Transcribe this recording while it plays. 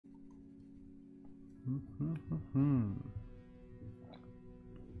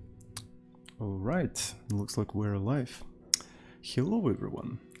All right, looks like we're alive. Hello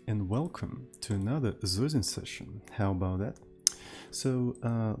everyone, and welcome to another Zozin session. How about that? So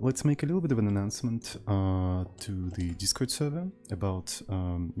let's make a little bit of an announcement to the Discord server about,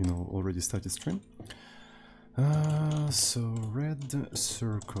 already started stream. So red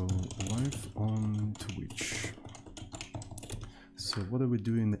circle live on Twitch. So what are we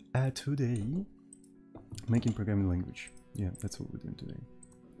doing today? Making programming language. Yeah, that's what we're doing today.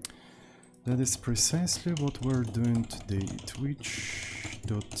 That is precisely what we're doing today.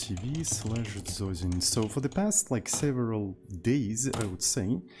 Twitch.tv/Zozin. So for the past several days, I would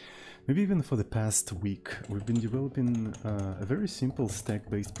say, maybe even for the past week, we've been developing a very simple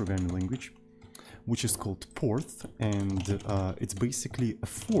stack-based programming language, which is called Porth, and it's basically a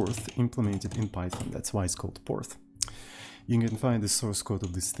fourth implemented in Python. That's why it's called Porth. You can find the source code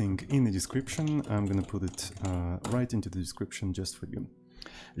of this thing in the description. I'm gonna put it right into the description just for you.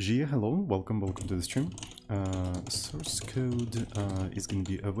 Gia, hello, welcome to the stream. Source code is going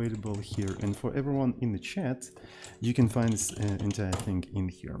to be available here, and for everyone in the chat, you can find this entire thing in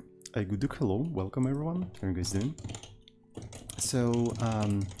here. Aguduk, hello, welcome everyone. How are you guys doing? So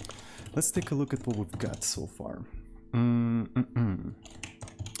let's take a look at what we've got so far.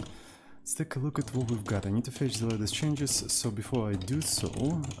 Let's take a look at what we've got. I need to fetch the latest changes, so before I do so,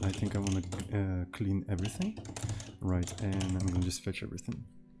 I think I want to clean everything. Right, and I'm gonna just fetch everything.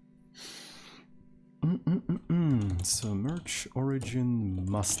 So merge origin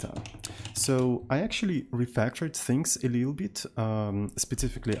master. So I actually refactored things a little bit.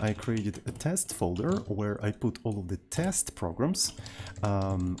 Specifically, I created a test folder where I put all of the test programs.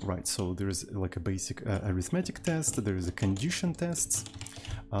 Right, so there's like a basic arithmetic test, there is a condition tests,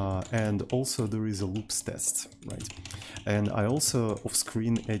 and also there is a loops test, right? And I also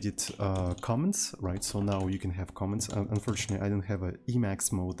off-screen edit comments, right? So now you can have comments. Unfortunately, I don't have an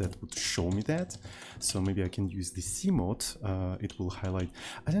Emacs mode that would show me that. So maybe I can use the C mode. It will highlight.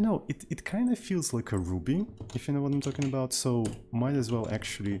 I don't know. It kind of feels like a Ruby, if you know what I'm talking about. So might as well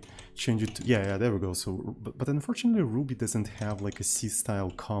actually change it to, yeah, there we go. So, but unfortunately, Ruby doesn't have like a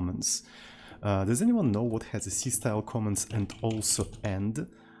C-style comments. Does anyone know what has a C-style comments and also end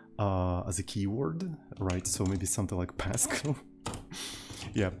as a keyword, right? So maybe something like Pascal.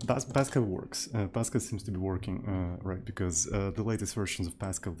 Yeah, Pascal works. Pascal seems to be working, right? Because the latest versions of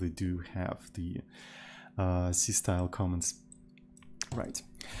Pascal, they do have the C-style comments, right?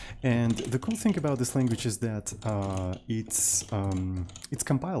 And the cool thing about this language is that it's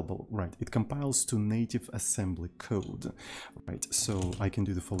compilable, right? It compiles to native assembly code, right? So I can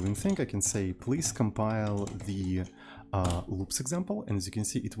do the following thing. I can say, please compile the loops example, and as you can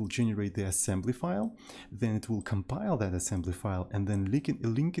see, it will generate the assembly file. Then it will compile that assembly file and then link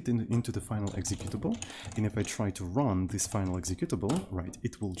it into the final executable. And if I try to run this final executable, right,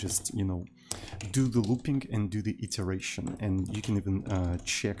 it will just, you know, do the looping and do the iteration. And you can even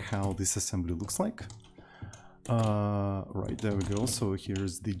check how this assembly looks like. Right, there we go. So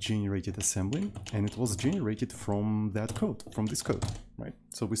here's the generated assembly, and it was generated from that code, from this code, right?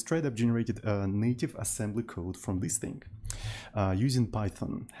 So we straight up generated a native assembly code from this thing using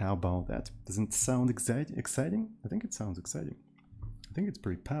Python. How about that? Doesn't it sound exciting? I think it sounds exciting. I think it's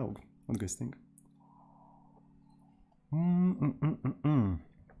pretty powerful. What do you guys think?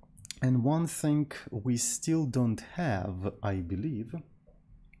 And one thing we still don't have, I believe,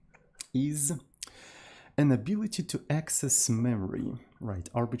 is an ability to access memory, right?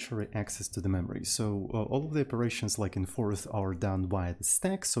 Arbitrary access to the memory. So all of the operations like in Porth are done via the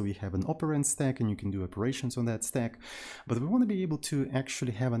stack. So we have an operand stack and you can do operations on that stack. But we want to be able to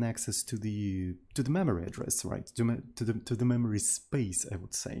actually have an access to the memory address, right? To the memory space, I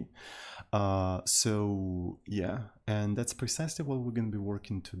would say. So yeah, and that's precisely what we're going to be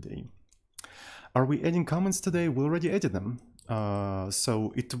working today. Are we adding comments today? We already added them.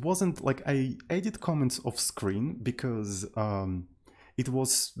 So it wasn't like I added comments off screen because it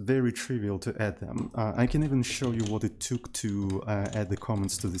was very trivial to add them. I can even show you what it took to add the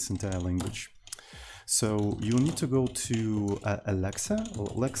comments to this entire language. So you'll need to go to Alexa or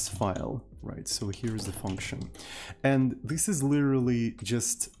Lex file, right? So here's the function. And this is literally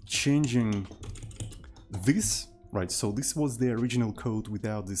just changing this. Right, so this was the original code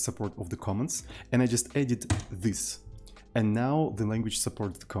without the support of the comments, and I just added this, and now the language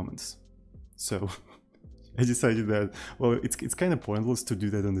supports the comments. So I decided that, well, it's kind of pointless to do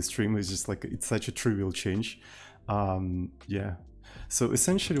that on the stream. It's just like, it's such a trivial change. Yeah, so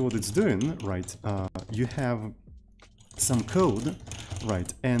essentially what it's doing, right, you have some code,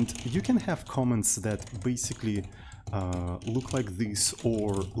 right, and you can have comments that basically look like this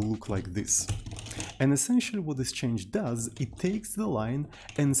or look like this. And essentially what this change does, it takes the line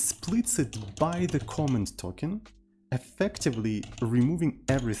and splits it by the comment token, effectively removing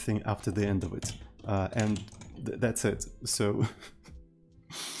everything after the end of it. And that's it. So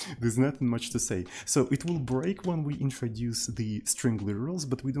there's nothing much to say. So it will break when we introduce the string literals,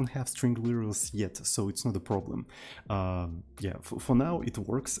 but we don't have string literals yet, so it's not a problem. Yeah, for now it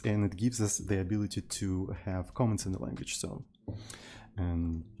works, and it gives us the ability to have comments in the language. So,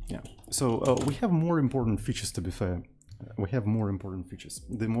 and yeah, so we have more important features, to be fair. We have more important features.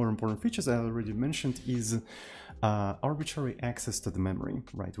 The more important features I already mentioned is arbitrary access to the memory,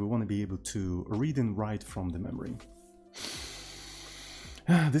 right? We want to be able to read and write from the memory.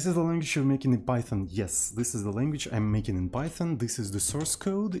 This is the language you're making in Python. Yes, this is the language I'm making in Python. This is the source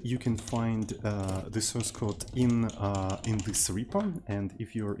code. You can find the source code in this repo, and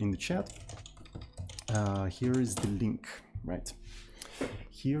if you're in the chat, here is the link, right?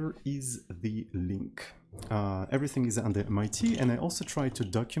 Here is the link. Everything is under MIT, and I also try to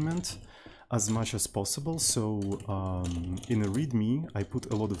document as much as possible. So in a README, I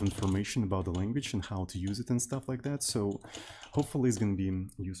put a lot of information about the language and how to use it and stuff like that. So hopefully it's going to be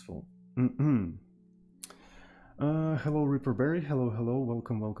useful. Hello, Reaperberry. Hello.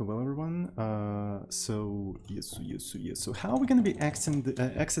 Welcome, everyone. So yes. So how are we going to be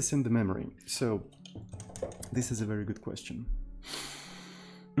accessing the memory? So this is a very good question.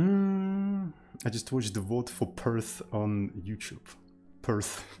 I just watched the vote for Porth on YouTube.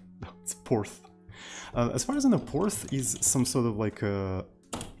 Porth. No, it's Porth. As far as I know, Porth is some sort of like a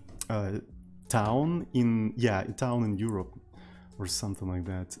town in, yeah, a town in Europe or something like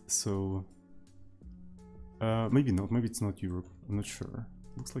that. So maybe not. Maybe it's not Europe. I'm not sure.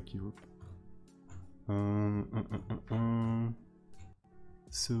 Looks like Europe.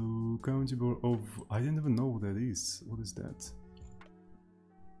 So county board of, I don't even know what that is. What is that?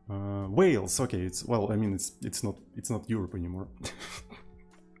 Wales. Okay, it's, well, I mean, it's not Europe anymore.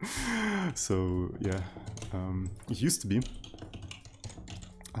 So yeah, it used to be.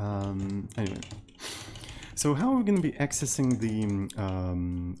 Anyway, so how are we going to be accessing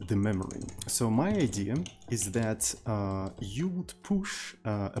the memory? So my idea is that you would push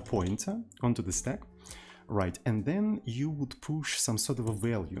a pointer onto the stack, right, and then you would push some sort of a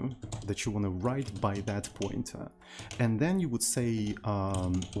value that you want to write by that pointer, and then you would say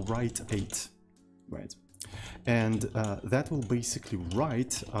write 8, right? And that will basically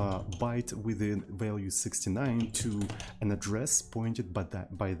write byte with the value 69 to an address pointed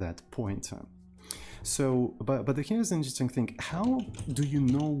by that pointer. So, but here's an interesting thing. How do you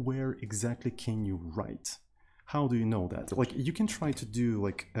know where exactly can you write? How do you know that? Like, you can try to do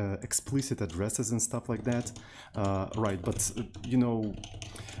like explicit addresses and stuff like that, right? But you know,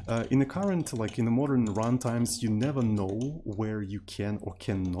 in the current, like in the modern runtimes, you never know where you can or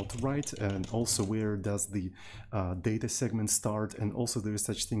cannot write, and also where does the data segment start, and also there is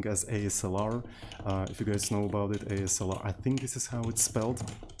such thing as ASLR. If you guys know about it, ASLR, I think this is how it's spelled,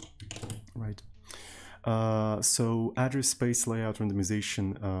 right? So address space layout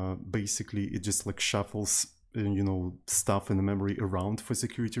randomization, basically it just like shuffles, you know, stuff in the memory around for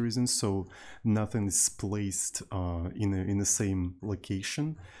security reasons, so nothing is placed in the same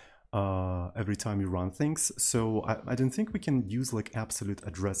location every time you run things. So I don't think we can use like absolute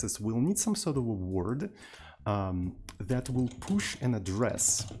addresses. We'll need some sort of a word that will push an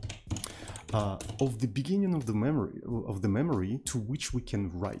address of the beginning of the memory to which we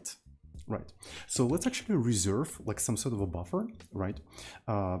can write. Right, so let's actually reserve like some sort of a buffer, right?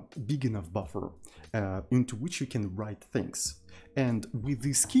 Big enough buffer into which you can write things. And with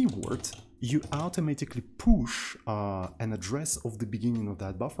this keyword, you automatically push an address of the beginning of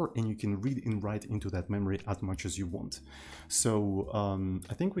that buffer, and you can read and write into that memory as much as you want. So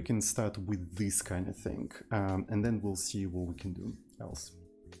I think we can start with this kind of thing, and then we'll see what we can do else.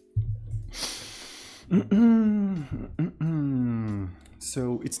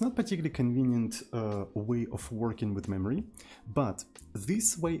 So it's not particularly convenient way of working with memory, but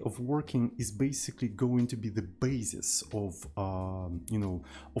this way of working is basically going to be the basis of you know,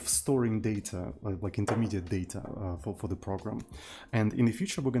 of storing data, like intermediate data for the program. And in the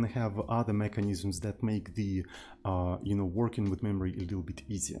future, we're going to have other mechanisms that make the you know, working with memory a little bit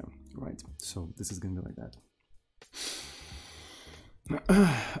easier, right? So this is going to be like that.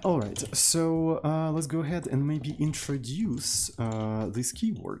 All right, so let's go ahead and maybe introduce this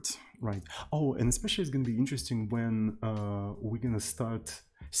keyword, right? Oh, and especially it's going to be interesting when we're going to start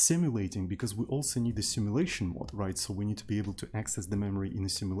simulating, because we also need a simulation mode, right? So we need to be able to access the memory in a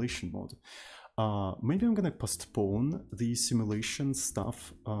simulation mode. Maybe I'm going to postpone the simulation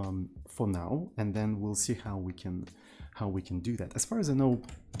stuff for now, and then we'll see how we can how we can do that. As far as I know,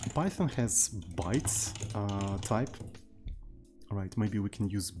 Python has bytes type. All right, maybe we can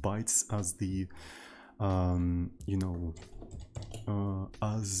use bytes as the, you know,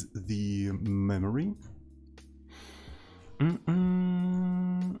 as the memory.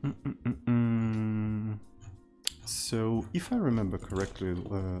 So if I remember correctly,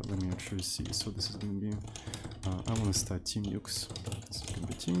 let me actually see. So this is going to be, I want to start TeamUX. This is going to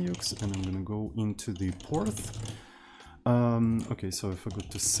be TeamUX, and I'm going to go into the Porth. Okay, so I forgot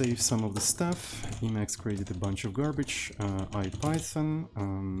to save some of the stuff. Emacs created a bunch of garbage. IPython,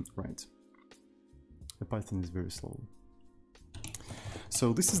 right. The Python is very slow.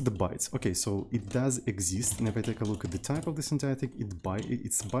 So this is the bytes. Okay, so it does exist, and if I take a look at the type of this entire thing,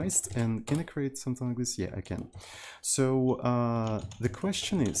 it's bytes. And can I create something like this? Yeah, I can. So the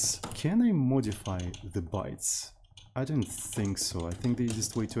question is, can I modify the bytes? I don't think so. I think the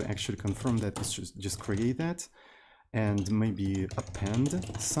easiest way to actually confirm that is just create that and maybe append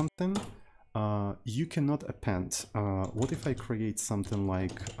something. You cannot append. What if I create something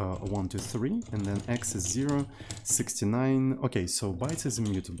like 1, 2, 3, and then x is 0, 69. Okay, so bytes is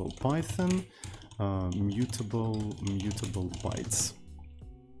immutable. Python mutable bytes.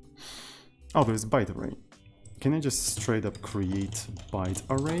 Oh, there's byte array. Can I just straight up create byte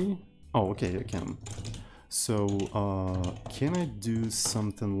array? Oh, okay, I can. So can I do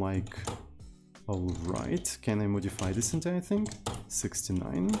something like, all right, can I modify this entire thing?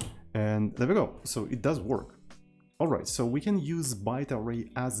 69. And there we go. So it does work. All right, so we can use byte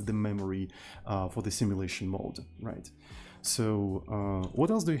array as the memory for the simulation mode, right? So what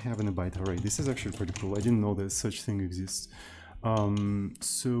else do you have in a byte array? This is actually pretty cool. I didn't know that such thing exists.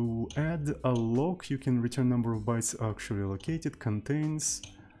 So add a log, you can return number of bytes actually allocated, contains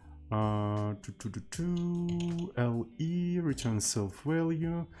LE, return self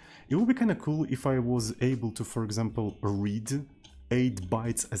value. It would be kind of cool if I was able to, for example, read 8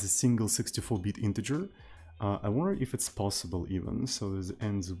 bytes as a single 64-bit integer. I wonder if it's possible even. So there's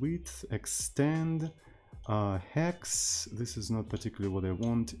ends with, extend, hex. This is not particularly what I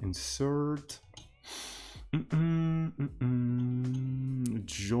want. Insert,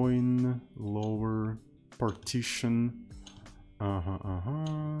 join, lower, partition. I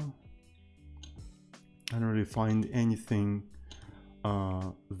don't really find anything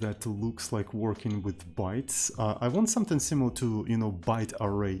that looks like working with bytes. I want something similar to, you know, byte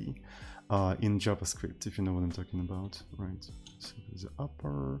array in JavaScript, if you know what I'm talking about, right? So there's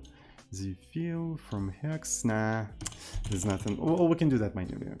upper z field from hex. Nah, there's nothing. Oh, we can do that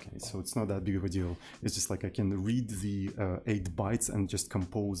manually. Okay, so it's not that big of a deal. It's just like I can read the 8 bytes and just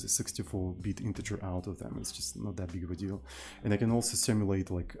compose a 64-bit integer out of them. It's just not that big of a deal. And I can also simulate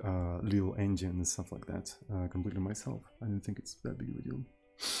like little engine and stuff like that completely myself. I don't think it's that big of a deal.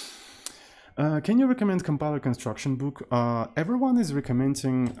 Can you recommend compiler construction book? Everyone is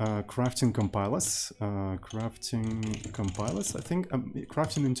recommending crafting compilers. Crafting compilers, I think.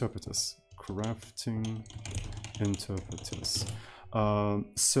 Crafting interpreters. Crafting interpreters.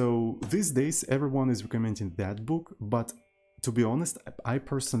 So these days, everyone is recommending that book. But to be honest, I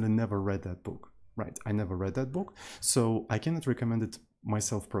personally never read that book. Right, I never read that book. So I cannot recommend it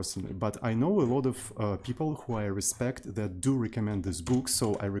myself personally, but I know a lot of people who I respect that do recommend this book,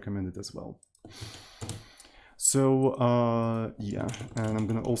 so I recommend it as well. So yeah, and I'm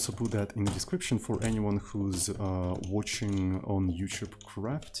gonna also put that in the description for anyone who's watching on YouTube.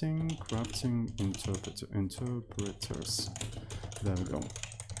 Crafting interpreters. There we go.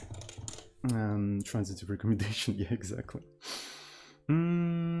 And transitive recommendation. Yeah, exactly.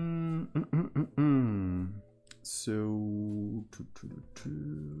 So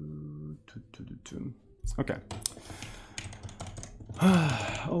okay.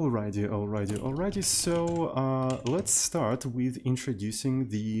 Alrighty. So let's start with introducing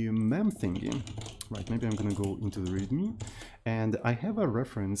the mem thingy. Right, maybe I'm gonna go into the README, and I have a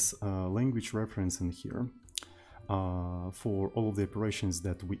reference, language reference in here for all of the operations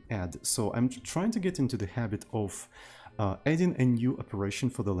that we add. So I'm trying to get into the habit of adding a new operation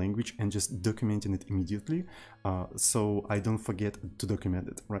for the language and just documenting it immediately, so I don't forget to document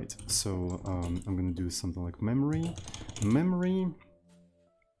it, right? So I'm gonna do something like memory,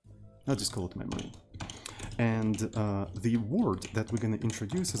 I'll just call it memory. And the word that we're gonna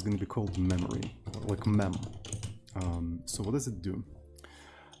introduce is gonna be called memory, like mem. So what does it do?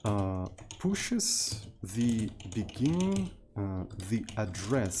 Pushes the beginning, the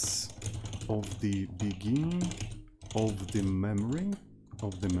address of the beginning of the memory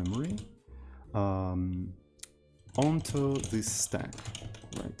onto this stack,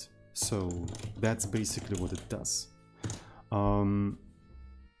 right? So that's basically what it does.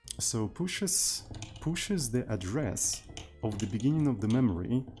 So pushes the address of the beginning of the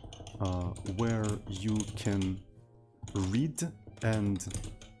memory where you can read and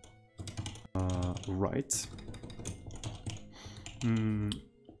write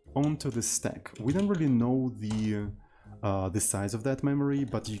onto the stack. We don't really know the size of that memory,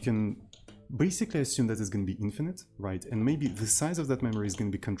 but you can basically assume that it's going to be infinite, right? And maybe the size of that memory is going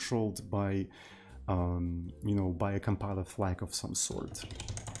to be controlled by, you know, by a compiler flag of some sort.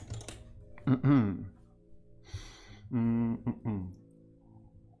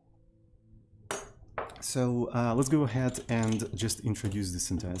 So let's go ahead and just introduce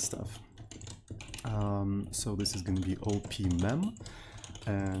this entire stuff. So this is going to be op-mem,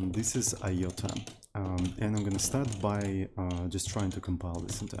 and this is IOTA. And I'm going to start by just trying to compile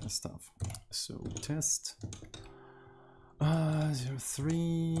this entire stuff. So test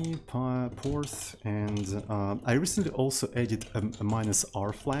 03 porth, and I recently also added a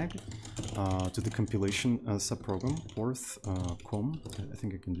 -r flag to the compilation subprogram porth com. I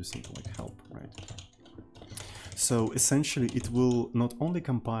think I can do something like help, right? So essentially it will not only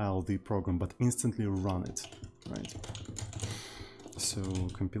compile the program but instantly run it, right? So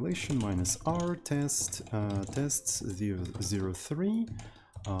compilation -r test tests 03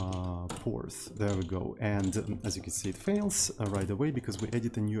 porth. There we go. And as you can see, it fails right away because we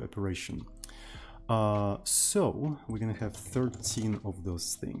added a new operation. So we're gonna have 13 of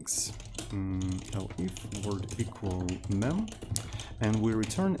those things. If word equal mem, and we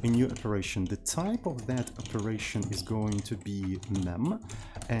return a new operation. The type of that operation is going to be mem,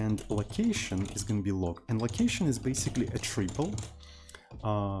 and location is going to be log. And location is basically a triple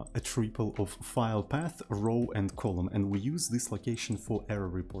of file path, row, and column, and we use this location for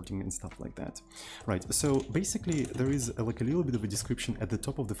error reporting and stuff like that, right? So basically there is like a little bit of a description at the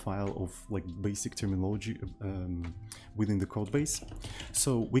top of the file of like basic terminology within the code base.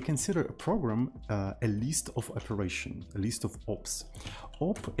 So we consider a program a list of operation, a list of ops.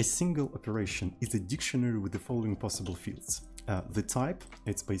 Op, a single operation, is a dictionary with the following possible fields. The type,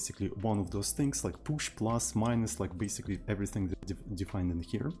 it's basically one of those things like push, plus, minus, like basically everything that's defined in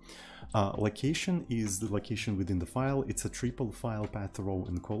here. Location is the location within the file. It's a triple file path, row,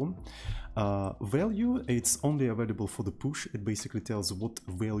 and column. Value, it's only available for the push. It basically tells what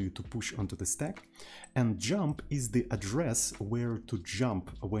value to push onto the stack. And jump is the address where to jump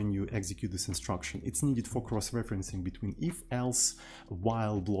when you execute this instruction. It's needed for cross-referencing between if, else,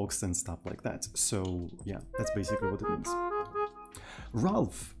 while blocks and stuff like that. So yeah, that's basically what it means.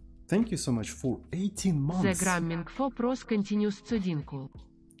 Ralph, thank you so much for 18 months. The gramming for pros continues цудинку.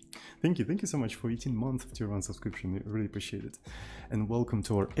 Thank you so much for 18 months of tier 1 subscription. I really appreciate it. And welcome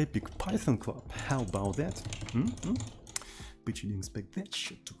to our epic Python club. How about that? But you didn't expect that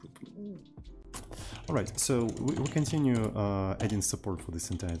shit to happen. Alright, so we continue adding support for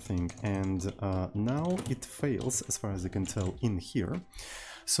this entire thing, and now it fails as far as I can tell in here.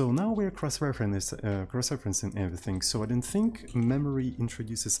 So now we're cross-referencing everything, so I don't think memory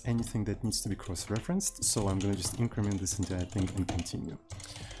introduces anything that needs to be cross-referenced, so I'm gonna just increment this entire thing and continue.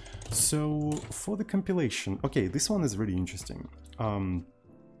 So for the compilation, okay, this one is really interesting.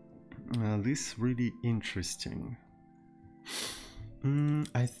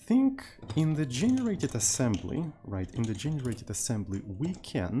 I think in the generated assembly, right, we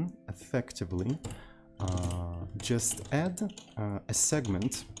can effectively just add a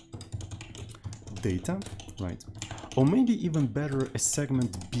segment data, right, or maybe even better a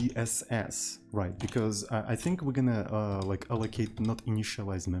segment BSS, right, because I think we're gonna like allocate not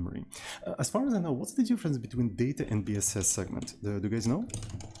initialized memory. As far as I know, what's the difference between data and BSS segment? Do you guys know?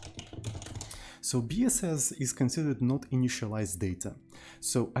 So BSS is considered not initialized data.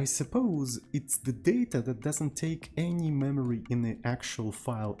 So I suppose it's the data that doesn't take any memory in the actual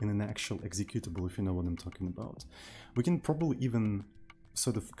file, in an actual executable, if you know what I'm talking about. We can probably even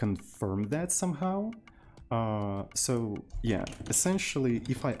sort of confirm that somehow. So yeah, essentially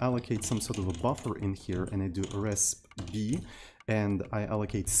if I allocate some sort of a buffer in here and I do resp b and I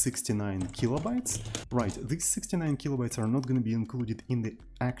allocate 69 kilobytes, right, these 69 kilobytes are not going to be included in the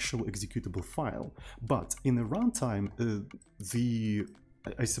actual executable file, but in a runtime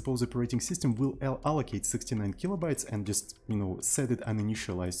I suppose operating system will allocate 69 kilobytes and just, you know, set it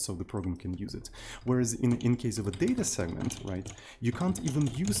uninitialized so the program can use it. Whereas in case of a data segment, right, you can't even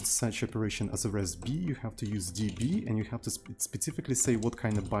use such operation as a resp-b, you have to use db, and you have to specifically say what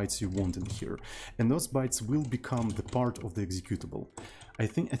kind of bytes you want in here. And those bytes will become the part of the executable. I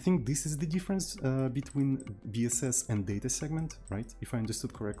think this is the difference between BSS and data segment, right? If I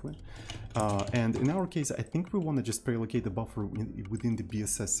understood correctly. And in our case, I think we want to just pre-allocate the buffer within the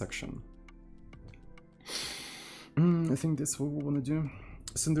BSS section. I think that's what we want to do.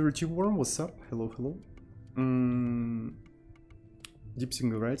 Singularity Worm, what's up? Hello, hello. Deep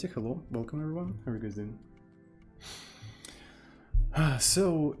Singularity, hello. Welcome everyone. How are you guys doing?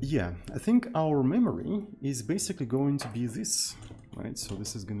 So yeah, I think our memory is basically going to be this, right? So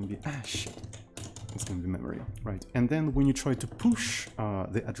this is going to be shit. It's going to be memory, right? And then when you try to push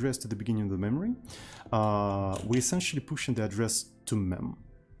the address to the beginning of the memory, we're essentially pushing the address to mem,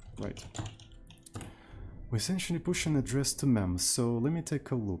 right? We're essentially pushing address to mem. So let me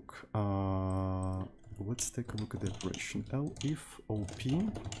take a look. Let's take a look at the operation. If op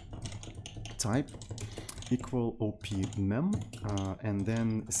type equal op mem, and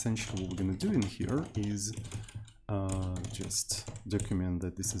then essentially what we're going to do in here is just document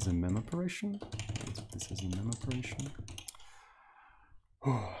that this is a mem operation. This is a mem operation.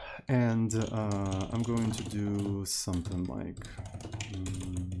 And I'm going to do something like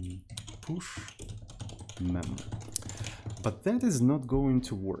push mem. But that is not going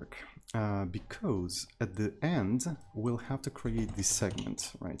to work because at the end we'll have to create this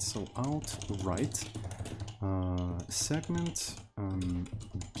segment, right? So out write segment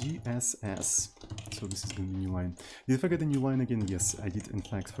BSS. So this is going to be a new line. Did I forget a new line again? Yes, I did in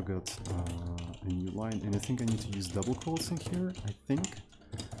fact forgot a new line, and I think I need to use double quotes in here. I think.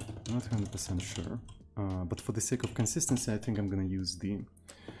 I'm not 100% sure, but for the sake of consistency, I think I'm going to use the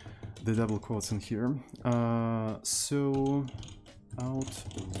double quotes in here. So out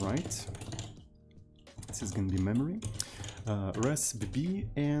write. This is going to be memory. Res bb,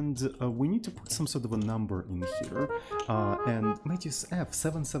 and we need to put some sort of a number in here. And Matthews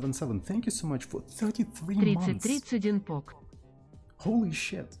F777, thank you so much for 33 months. 31 Holy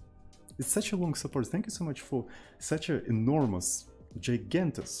shit! It's such a long support. Thank you so much for such an enormous,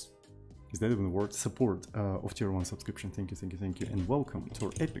 gigantus, is that even a word? Support of tier 1 subscription. Thank you, thank you, thank you, and welcome to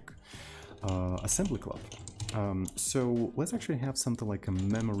our epic assembly club. So let's actually have something like a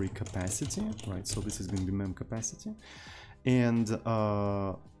memory capacity, right? So this is going to be mem capacity. And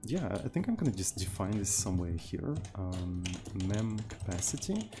yeah, I think I'm gonna just define this somewhere here. Mem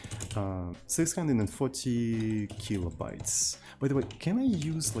capacity 640 kilobytes. By the way, can I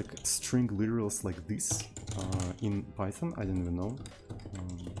use like string literals like this in Python? I didn't even know.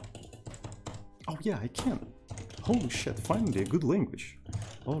 Oh yeah, I can. Holy shit, finally a good language.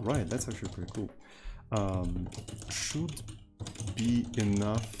 All right, that's actually pretty cool. Should be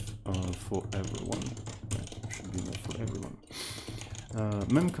enough for everyone. Should be enough for everyone.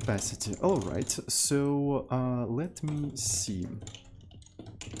 Mem capacity. All right. So let me see.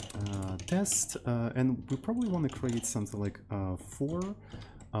 Test, and we probably want to create something like for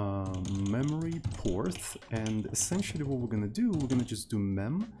memory porth, and essentially what we're gonna do, we're gonna just do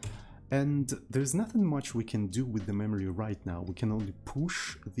mem. And there's nothing much we can do with the memory right now. We can only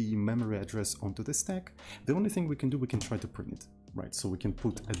push the memory address onto the stack. The only thing we can do, we can try to print it, right? So we can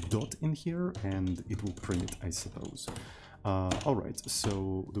put a dot in here and it will print it, I suppose. All right,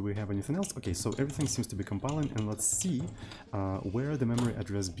 so do we have anything else? Okay, so everything seems to be compiling, and let's see where the memory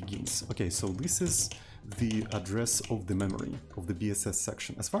address begins. Okay, so this is the address of the memory, of the BSS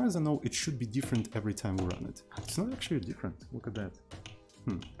section. As far as I know, it should be different every time we run it. It's not actually different. Look at that.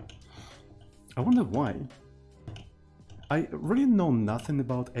 I wonder why. I really know nothing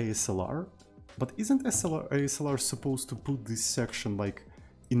about ASLR, but isn't ASLR supposed to put this section like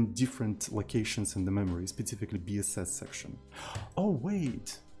in different locations in the memory, specifically BSS section? Oh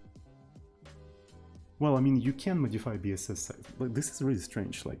wait. Well, I mean, you can modify BSS. Like, this is really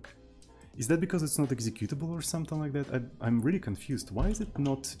strange. Like, is that because it's not executable or something like that? I'm really confused. Why is it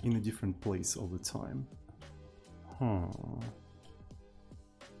not in a different place all the time? Huh.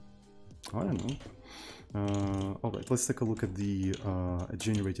 I don't know. All right, let's take a look at the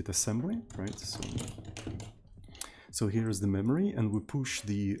generated assembly, right? So here's the memory, and we push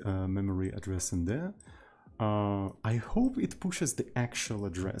the memory address in there. I hope it pushes the actual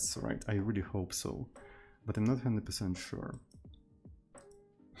address, right? I really hope so, but I'm not 100% sure.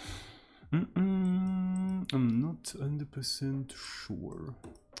 I'm not 100% sure.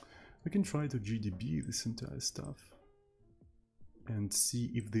 We can try to GDB this entire stuff and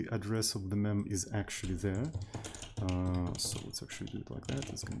see if the address of the mem is actually there. So let's actually do it like that.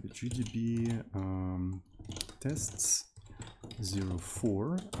 It's going to be GDB tests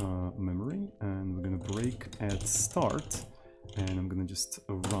 04 memory, and we're going to break at start, and I'm going to just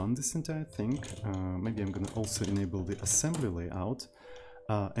run this entire thing. Maybe I'm going to also enable the assembly layout.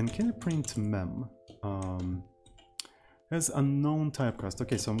 And can I print mem as unknown typecast?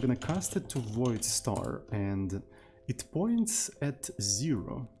 Okay, so I'm going to cast it to void star, and it points at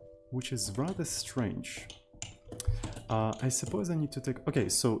 0, which is rather strange. I suppose I need to take... Okay,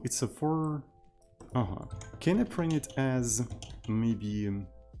 so it's a for... Can I print it as maybe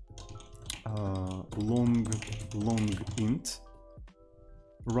long int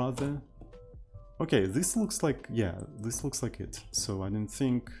rather. Okay, this looks like, yeah, this looks like it. So I don't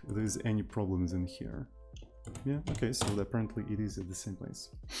think there's any problems in here. Yeah, okay, so apparently it is at the same place.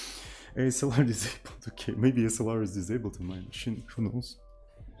 ASLR disabled. Okay, maybe ASLR is disabled on my machine, who knows.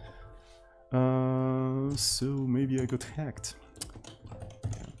 So maybe I got hacked.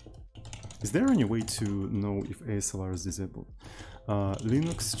 Is there any way to know if ASLR is disabled?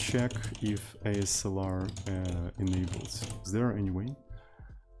 Linux check if ASLR enabled. Is there any way?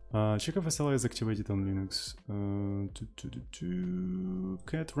 Check if ASLR is activated on Linux.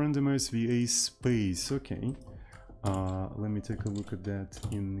 Cat randomize VA space. Okay. Let me take a look at that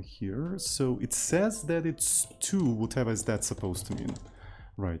in here. So it says that it's 2, whatever is that supposed to mean.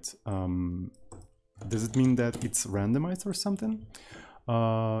 Right. Does it mean that it's randomized or something?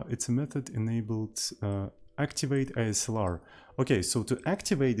 It's a method enabled activate ASLR. Okay, so to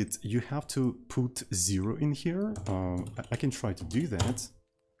activate it, you have to put 0 in here. I can try to do that.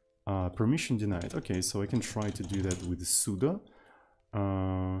 Permission denied. Okay, so I can try to do that with sudo.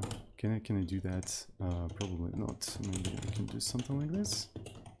 Can I do that? Probably not. Maybe I can do something like this.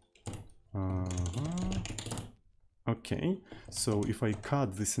 Okay, so if I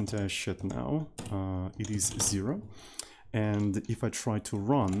cut this entire shit now, it is 0. And if I try to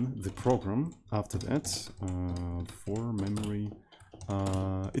run the program after that, for memory,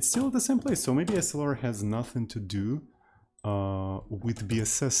 it's still at the same place. So maybe SLR has nothing to do with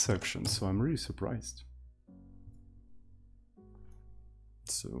BSS section. So I'm really surprised.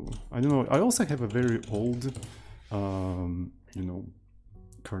 So I don't know. I also have a very old, you know,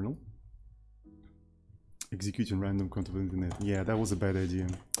 kernel. Executing random content on the internet. Yeah, that was a bad idea.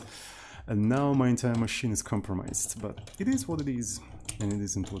 And now my entire machine is compromised, but it is what it is, and it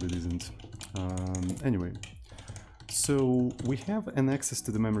isn't what it isn't. Anyway, so we have an access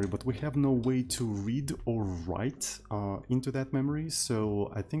to the memory, but we have no way to read or write into that memory.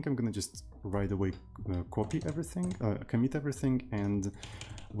 So I think I'm gonna just right away copy everything, commit everything, and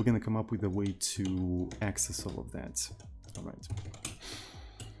we're gonna come up with a way to access all of that. All right.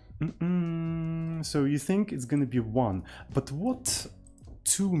 So you think it's gonna be 1, but what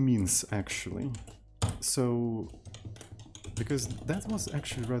 2 means actually? So, because that was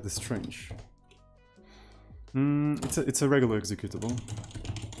actually rather strange. It's a regular executable,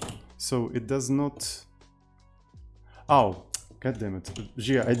 so it does not. Oh, god damn it!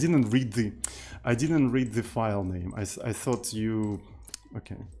 Gia, I didn't read the file name. I thought you.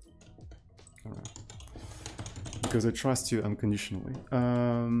 Okay. All right. Because I trust you unconditionally.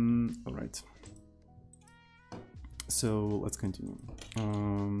 All right. So let's continue.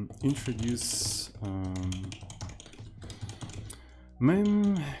 Introduce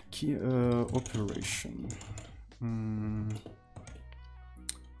mem key operation.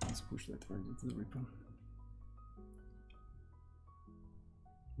 Let's push that right into the repo.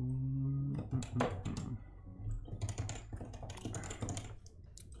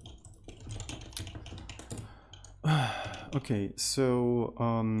 Okay, so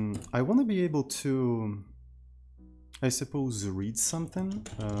I want to be able to, I suppose, read something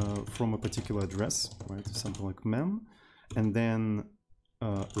from a particular address, right? Something like mem, and then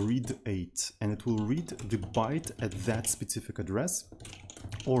read 8, and it will read the byte at that specific address,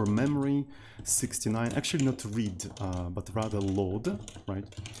 or memory 69. Actually, not read, but rather load, right?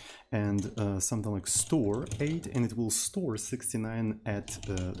 And something like store 8, and it will store 69 at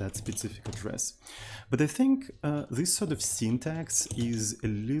that specific address. But I think this sort of syntax is a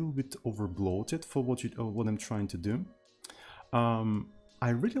little bit overbloated for what I'm trying to do. I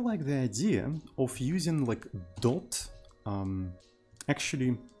really like the idea of using like dot,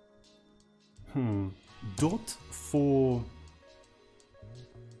 actually, dot for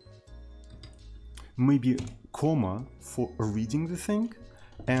maybe comma for reading the thing,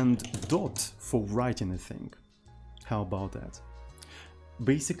 and dot for writing a thing. How about that?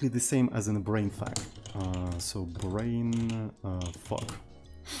 Basically the same as in a brain fuck. So brain fuck.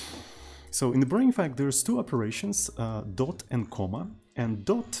 So in the brain fuck there's 2 operations, dot and comma, and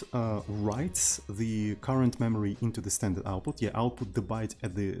dot writes the current memory into the standard output. Yeah, output the byte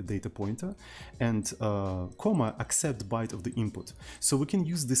at the data pointer, and comma accept byte of the input. So we can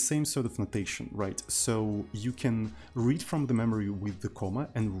use the same sort of notation, right? So you can read from the memory with the comma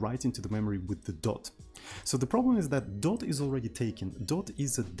and write into the memory with the dot. So the problem is that dot is already taken. Dot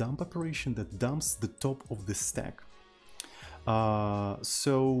is a dump operation that dumps the top of the stack. And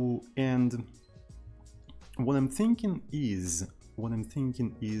what I'm thinking is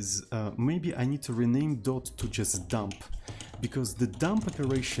maybe I need to rename dot to just dump, because the dump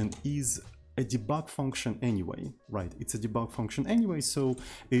operation is a debug function anyway, right? It's a debug function anyway, so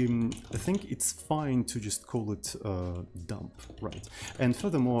I think it's fine to just call it dump, right? And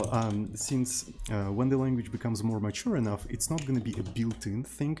furthermore, since when the language becomes more mature enough, it's not going to be a built-in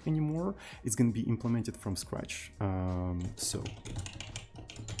thing anymore. It's going to be implemented from scratch.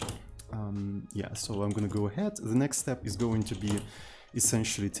 Yeah, so I'm going to go ahead. The next step is going to be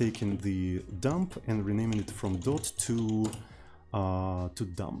essentially taking the dump and renaming it from dot to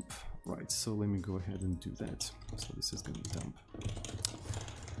dump. Right, so let me go ahead and do that. So this is gonna be dump.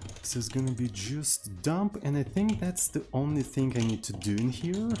 This is gonna be just dump, and I think that's the only thing I need to do in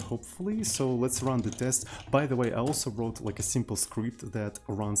here, hopefully. So let's run the test. By the way, I also wrote like a simple script that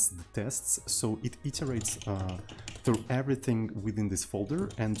runs the tests, so it iterates through everything within this folder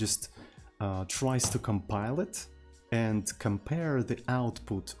and just tries to compile it and compare the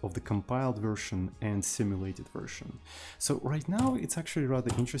output of the compiled version and simulated version. So right now it's actually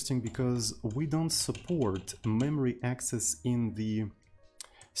rather interesting because we don't support memory access in the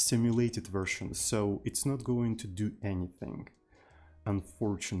simulated version, so it's not going to do anything,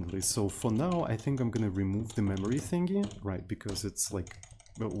 unfortunately. So for now I think I'm gonna remove the memory thingy, right, because it's like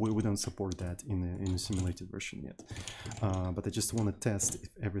we don't support that in a simulated version yet. But I just want to test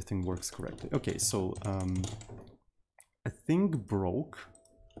if everything works correctly. Okay, so I think broke.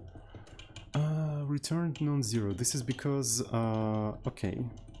 Returned non-zero. This is because okay.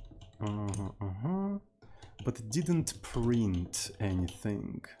 But it didn't print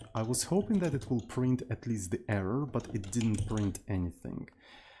anything. I was hoping that it will print at least the error, but it didn't print anything,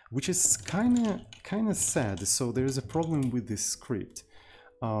 which is kinda sad. So there's a problem with this script.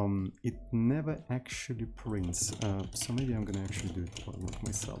 It never actually prints. So maybe I'm gonna actually do it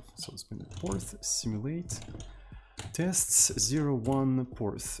myself. So it's been porth simulate. Tests 01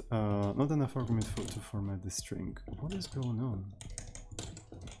 porth. Not enough argument to format the string. What is going on?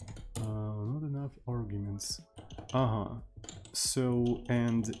 Not enough arguments. So,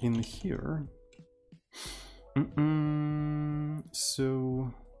 and in here.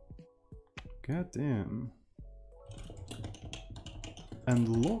 So, goddamn.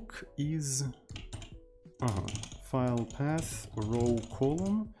 And lock is file path row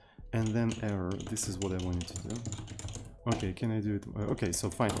column. And then error. This is what I wanted to do. Okay, can I do it? Okay, so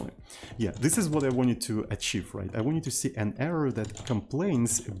finally. Yeah, this is what I wanted to achieve, right? I wanted to see an error that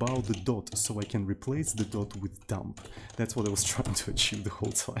complains about the dot, so I can replace the dot with dump. That's what I was trying to achieve the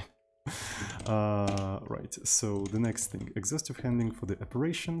whole time. Right, so the next thing. Exhaustive handling for the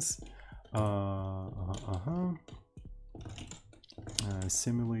operations.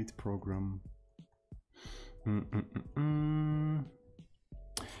 Simulate program.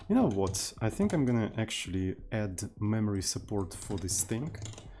 You know what, I think I'm gonna actually add memory support for this thing,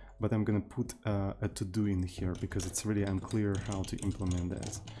 but I'm gonna put a to-do in here because it's really unclear how to implement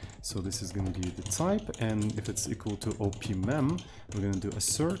that. So this is gonna be the type, and if it's equal to opmem, we're gonna do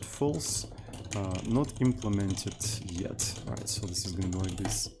assert false, not implemented yet. Alright, so this is gonna be like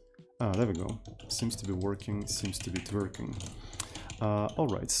this. There we go. Seems to be working, seems to be twerking.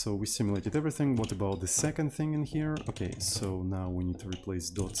 Alright, so we simulated everything. What about the second thing in here? Okay, so now we need to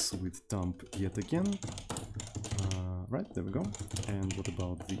replace dots with dump yet again. Right, there we go. And what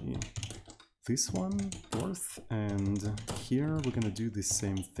about this one, porth? And here we're gonna do the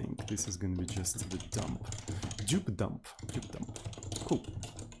same thing. This is gonna be just the dump. Dupe dump. Cool.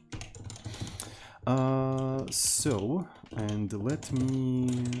 So, and let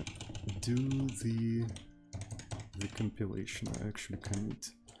me do the compilation. I actually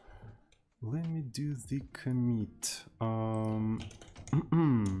commit. Let me do the commit.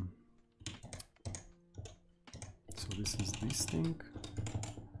 So this is this thing.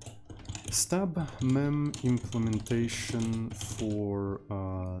 Stub mem implementation for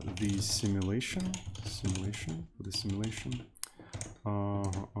the simulation.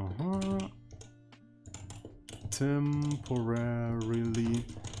 Temporarily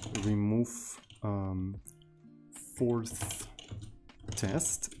remove fourth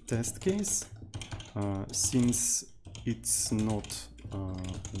test case, since it's not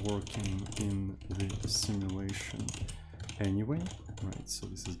working in the simulation anyway. Right, so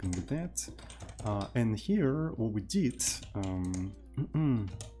this is gonna be that. And here what we did,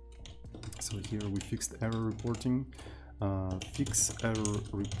 so here we fixed error reporting, fix error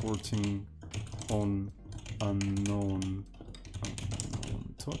reporting on unknown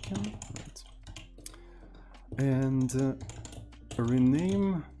token, right? And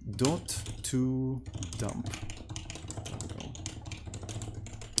rename dot to dump. There we go.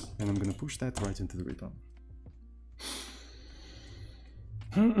 And I'm gonna push that right into the repo.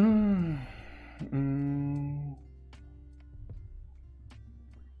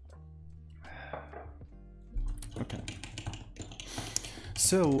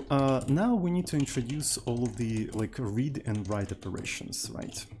 So now we need to introduce all of the like read and write operations,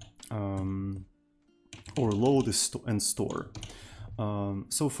 right? Or load and store.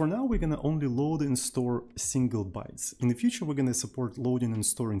 So for now, we're gonna only load and store single bytes. In the future, we're gonna support loading and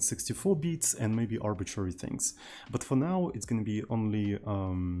storing 64 bits and maybe arbitrary things. But for now, it's gonna be only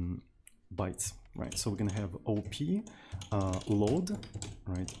bytes, right? So we're gonna have OP load,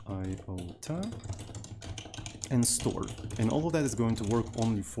 right? IOTA and store, and all of that is going to work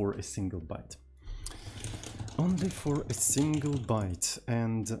only for a single byte. Only for a single byte.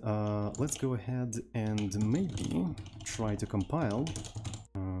 And let's go ahead and maybe try to compile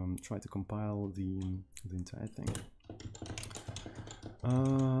the entire thing.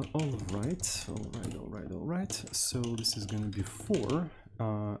 All right. So this is going to be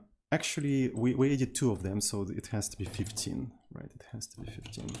 4. Actually, we added 2 of them, so it has to be 15, right? It has to be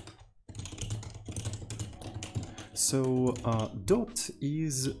 15. So dot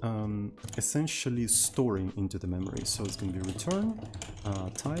is essentially storing into the memory. So it's going to be return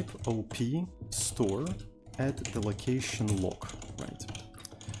type op store at the location lock, right?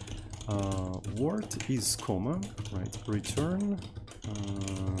 Word is comma, right? Return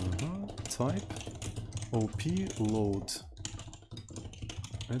type op load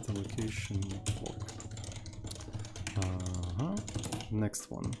at the location lock. Next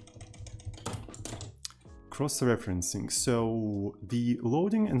one. Cross-referencing. So the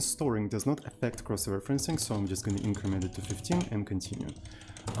loading and storing does not affect cross-referencing, so I'm just going to increment it to 15 and continue.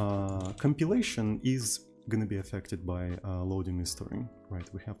 Compilation is going to be affected by loading and storing, right?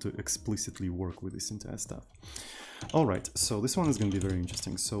 We have to explicitly work with this entire stuff. All right, so this one is going to be very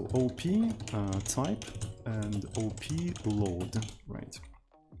interesting. So OP type and OP load, right?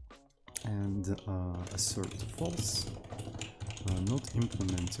 And assert false, not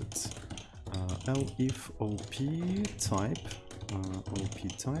implemented. If op type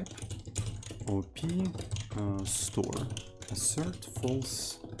op store assert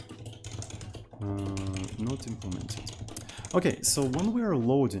false, not implemented. Okay, so when we are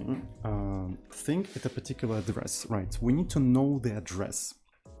loading, think at a particular address, right? We need to know the address.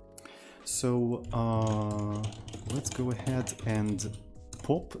 So let's go ahead and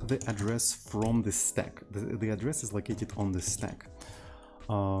pop the address from the stack. The address is located on the stack.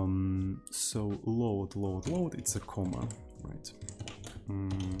 So load, it's a comma, right?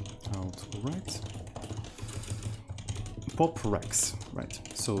 Out right. Pop rex, right?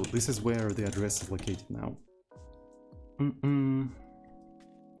 So this is where the address is located now. And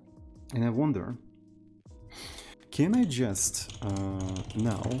I wonder, can I just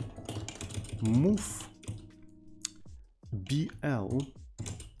now move BL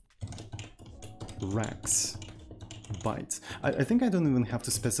rex bytes? I think I don't even have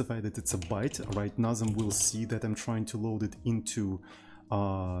to specify that it's a byte, right? Nazem will see that I'm trying to load it into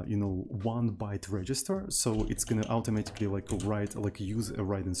you know, 1 byte register, so it's gonna automatically like write, like use a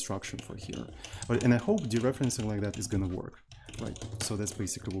write instruction for here. And I hope dereferencing like that is gonna work, right? So that's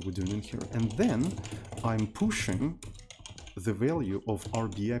basically what we're doing in here. And then I'm pushing the value of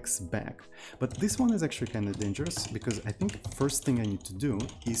RBX back. But this one is actually kind of dangerous, because I think first thing I need to do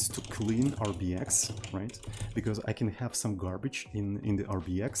is to clean RBX, right? Because I can have some garbage in the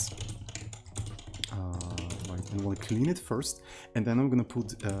RBX. Right, and we'll clean it first, and then I'm gonna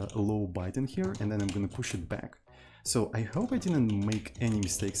put a low byte in here, and then I'm gonna push it back. So I hope I didn't make any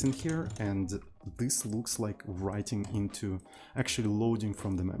mistakes in here, and this looks like writing into, actually loading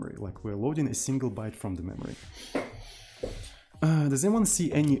from the memory, like we're loading a single byte from the memory. Does anyone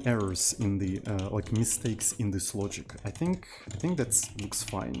see any errors in the, like mistakes in this logic? I think that looks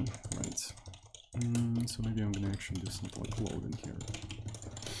fine, right? So maybe I'm gonna actually do something like load in here.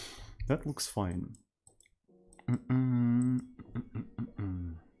 That looks fine.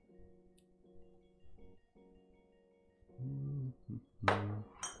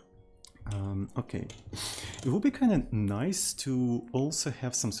 Okay, it would be kind of nice to also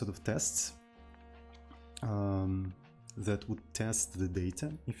have some sort of tests that would test the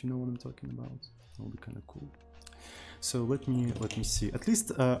data, if you know what I'm talking about. That would be kind of cool. So let me see. At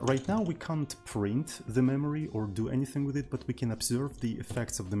least right now we can't print the memory or do anything with it, but we can observe the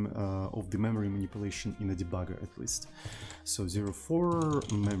effects of the memory manipulation in a debugger at least. So 04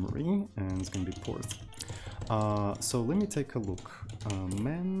 memory, and it's gonna be Porth. So let me take a look.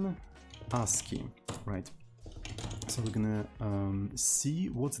 Man ASCII, right? So we're gonna see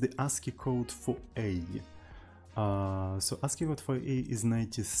what's the ASCII code for A. So ASCII code for A is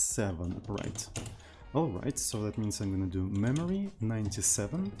 97, right? Alright, so that means I'm gonna do memory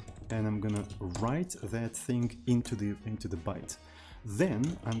 97, and I'm gonna write that thing into the byte.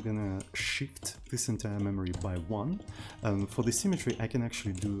 Then I'm gonna shift this entire memory by 1. For the symmetry, I can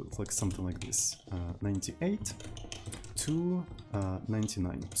actually do like something like this, 98 to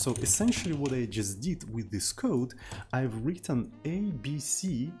 99. So essentially what I just did with this code, I've written A, B,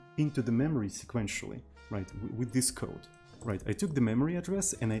 C into the memory sequentially, right, with this code. Right, I took the memory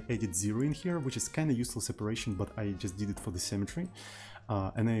address and I added 0 in here, which is kind of useless operation, but I just did it for the symmetry.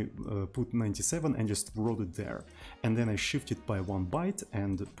 And I put 97 and just wrote it there. And then I shifted by 1 byte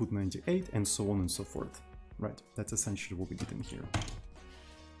and put 98 and so on and so forth. Right, that's essentially what we did in here.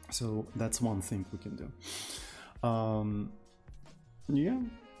 So that's one thing we can do. Yeah,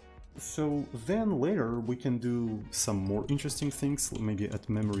 so then later we can do some more interesting things. Maybe at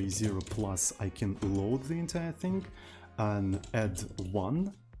memory 0 plus I can load the entire thing and add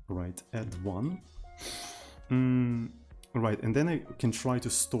 1, right, add 1. Right, and then I can try to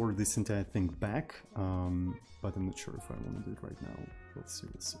store this entire thing back, but I'm not sure if I want to do it right now. Let's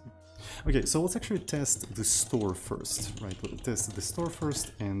see. Okay, so let's actually test the store first, right? We'll test the store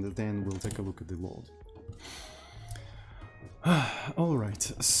first, and then we'll take a look at the load. All right,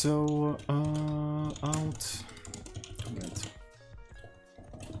 so out, right.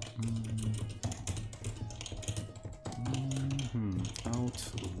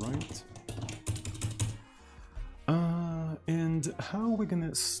 Out, right. And how are we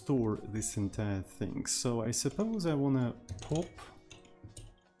gonna store this entire thing? So I suppose I wanna pop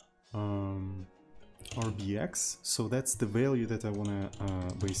RBX, so that's the value that I wanna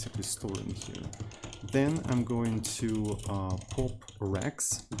basically store in here. Then I'm going to pop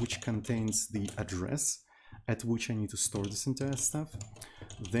rex, which contains the address at which I need to store this entire stuff.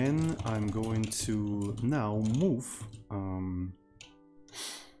 Then I'm going to now move.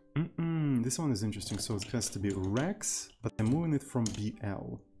 This one is interesting, so it has to be rex, but I'm moving it from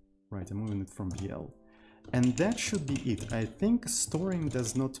BL. Right, I'm moving it from BL. And that should be it. I think storing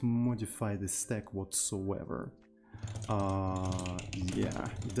does not modify the stack whatsoever. Yeah,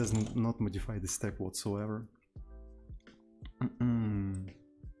 it does not modify the stack whatsoever.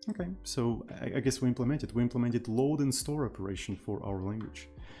 Okay, so I guess we implemented load and store operation for our language.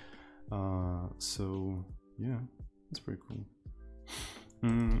 So yeah, that's pretty cool.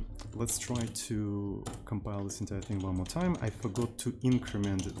 Let's try to compile this entire thing one more time. I forgot to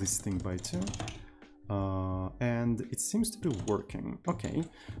increment this thing by 2. And it seems to be working. Okay,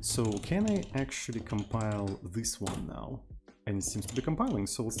 so can I actually compile this one now? And it seems to be compiling.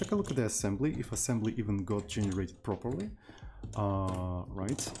 So let's take a look at the assembly, if assembly even got generated properly.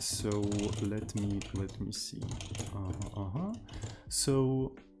 Right, so let me see.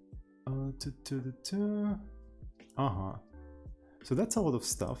 So so that's a lot of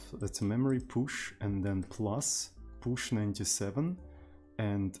stuff. That's a memory push and then plus push 97,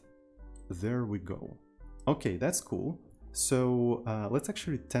 and there we go. Okay, that's cool. So let's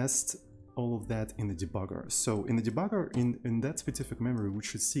actually test all of that in the debugger. So in the debugger, in that specific memory, we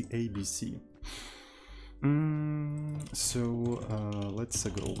should see ABC. Let's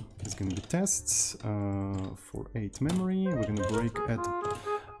go. It's gonna be tests for 8 memory. We're gonna break at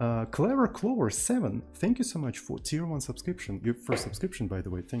Clever Clover 7. Thank you so much for tier 1 subscription. Your first subscription, by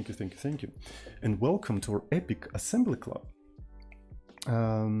the way. Thank you. And welcome to our epic assembly club.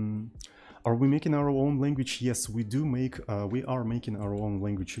 Are we making our own language? Yes, we do make. We are making our own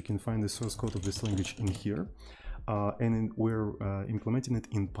language. You can find the source code of this language in here. And we're implementing it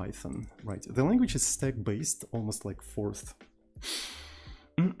in Python, right? The language is stack-based, almost like Porth.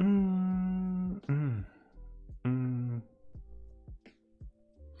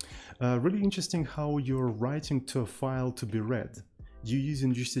 Really interesting how you're writing to a file to be read. You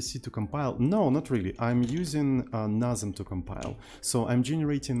using GCC to compile? No, not really. I'm using NASM to compile. So I'm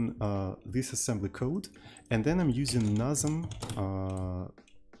generating this assembly code, and then I'm using NASM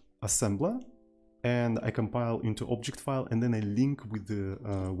assembler, and I compile into object file, and then I link with the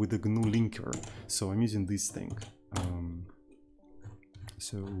GNU linker. So I'm using this thing.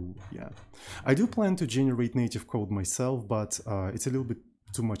 So yeah, I do plan to generate native code myself, but it's a little bit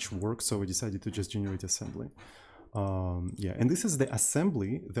too much work, so I decided to just generate assembly. Yeah, and this is the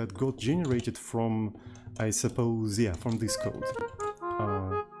assembly that got generated from, I suppose, yeah, from this code.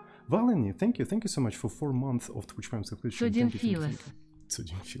 Valeni, thank you so much for 4 months of Twitch Prime subscription.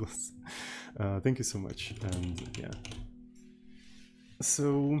 Thank you so much, and yeah.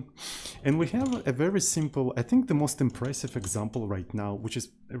 So, and we have a very simple, I think the most impressive example right now, which is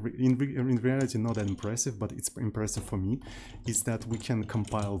in reality not that impressive, but it's impressive for me, is that we can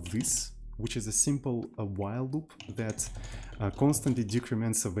compile this, which is a simple while loop that constantly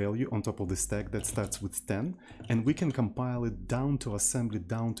decrements a value on top of the stack that starts with 10, and we can compile it down to assembly,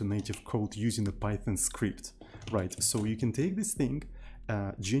 down to native code using a Python script. right? So you can take this thing,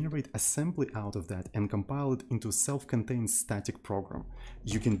 generate assembly out of that and compile it into a self-contained static program.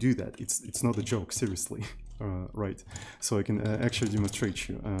 You can do that. It's not a joke, seriously. Right, so I can actually demonstrate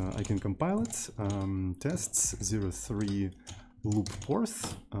you. I can compile it, tests 03 loop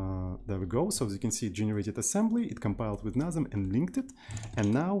porth, there we go. So as you can see, it generated assembly, it compiled with NASM and linked it,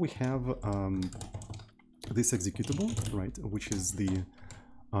 and now we have this executable, right, which is the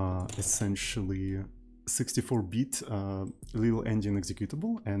essentially 64-bit little engine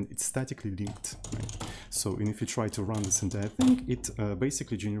executable, and it's statically linked, right? So, and if you try to run this entire thing, it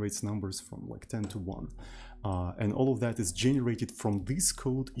basically generates numbers from like 10 to 1. And all of that is generated from this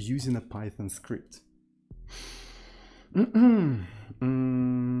code using a Python script.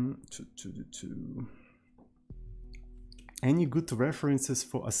 Any good references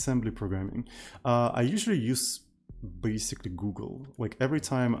for assembly programming? I usually use basically Google. Like every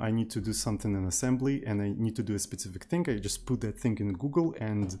time I need to do something in assembly and I need to do a specific thing, I just put that thing in Google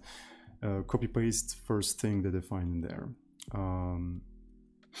and copy paste first thing that I find in there.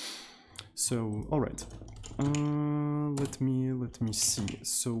 So all right, let me see.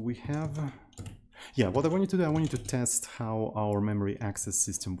 So we have, yeah, what I want you to do, I want you to test how our memory access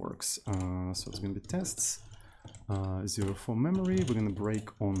system works. So it's going to be tests 04 memory. We're going to break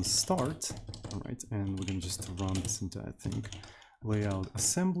on start, all right, and we're going to just run this entire thing. Layout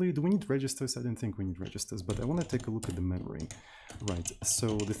assembly. Do we need registers? I don't think we need registers, but I want to take a look at the memory. Right,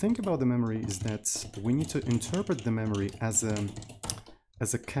 so the thing about the memory is that we need to interpret the memory as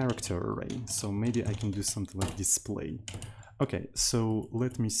a character array. So maybe I can do something like display. Okay, so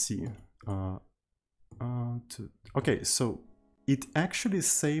let me see. Okay, so it actually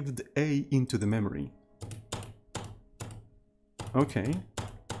saved A into the memory. Okay,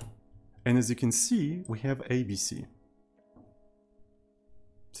 and as you can see, we have ABC.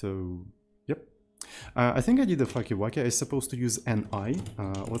 So, yep. I think I did a fucky wacky. I'm supposed to use NI.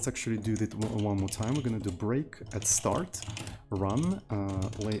 Let's actually do that one more time. We're gonna do break at start, run,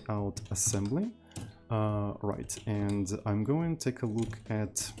 layout assembly. Right, and I'm going to take a look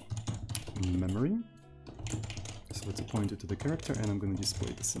at memory. So let's point it to the character, and I'm going to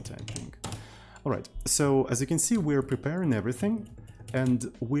display this entire thing. All right, so as you can see, we're preparing everything,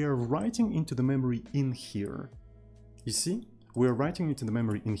 and we're writing into the memory in here. You see? We're writing into the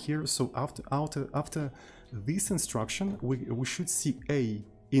memory in here, so after this instruction, we should see A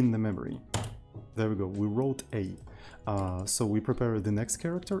in the memory. There we go, we wrote A. So we prepare the next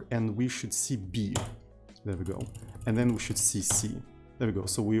character, and we should see B. There we go. And then we should see C. There we go,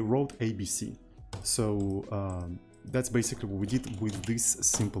 so we wrote ABC. So that's basically what we did with this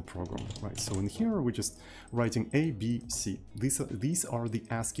simple program, right? So in here, we're just writing A, B, C. These are the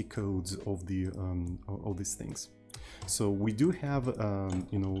ASCII codes of these things. So we do have,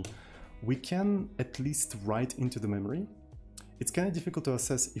 you know, we can at least write into the memory. It's kind of difficult to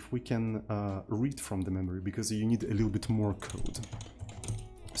assess if we can read from the memory because you need a little bit more code.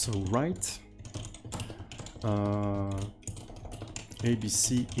 So write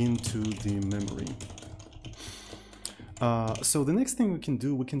ABC into the memory. So the next thing we can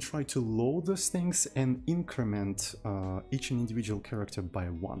do, we can try to load those things and increment each individual character by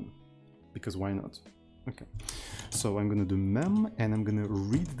 1, because why not? Okay, so I'm gonna do mem and I'm gonna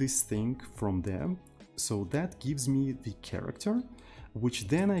read this thing from there. So that gives me the character, which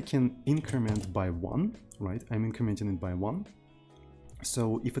then I can increment by 1, right? I'm incrementing it by 1.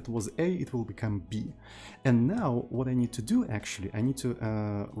 So if it was A, it will become B. And now what I need to do, actually, I need to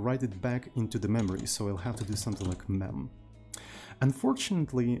write it back into the memory. So I'll have to do something like mem.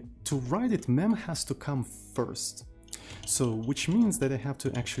 Unfortunately, to write it, mem has to come first. So which means that I have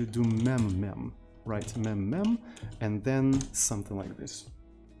to actually do mem, right? Mem, and then something like this.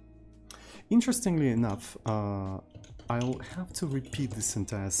 Interestingly enough, I'll have to repeat this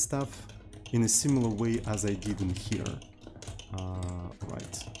entire stuff in a similar way as I did in here.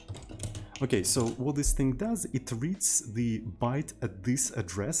 Right. Okay, so what this thing does, it reads the byte at this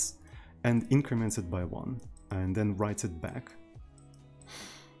address and increments it by 1, and then writes it back.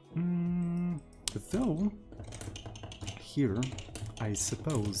 Though, here, I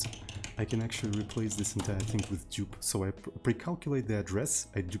suppose I can actually replace this entire thing with dupe. So I pre-calculate the address,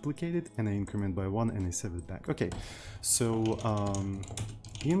 I duplicate it, and I increment by 1, and I save it back. Okay, so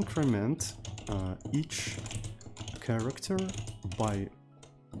increment each character by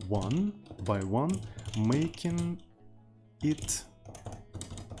 1, making it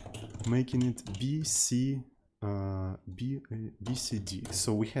BC, BCD.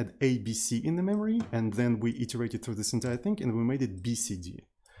 So we had ABC in the memory, and then we iterated through this entire thing, and we made it BCD.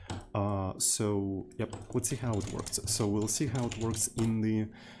 So yep, let's see how it works. So we'll see how it works in the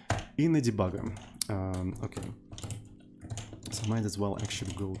in the debugger. Okay, so might as well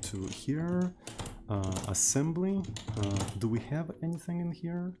actually go to here, assembly. Do we have anything in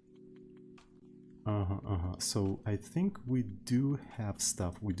here? So I think we do have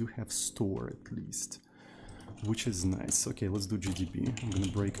stuff. We do have store at least, which is nice. Okay, let's do GDB. I'm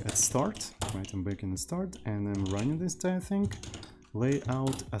gonna break at start, right? I'm breaking at start and I'm running this entire thing.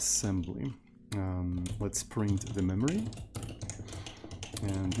 Layout assembly. Let's print the memory.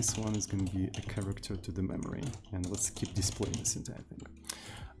 And this one is going to be a character to the memory. And let's keep displaying this entire thing.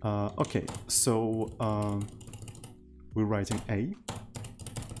 Okay, so we're writing A.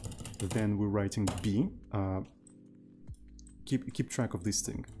 Then we're writing B. Keep track of this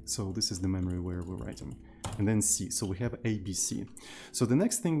thing. So this is the memory where we're writing. And then C. So we have A, B, C. So the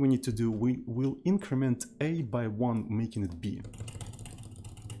next thing we need to do, we will increment A by 1, making it B.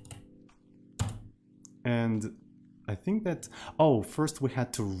 And I think that, oh, first we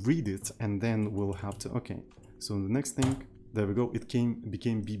had to read it and then we'll have to, okay. So the next thing, there we go, it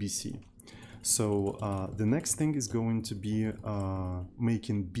became BBC. So the next thing is going to be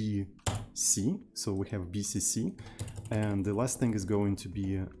making BC. So we have BCC. And the last thing is going to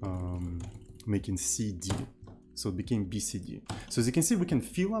be making CD. So it became BCD. So as you can see, we can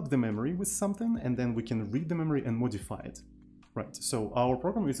fill up the memory with something and then we can read the memory and modify it. Right, so our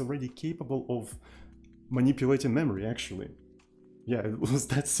program is already capable of manipulating memory, actually. Yeah, it was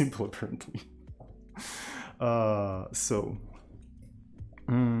that simple, apparently.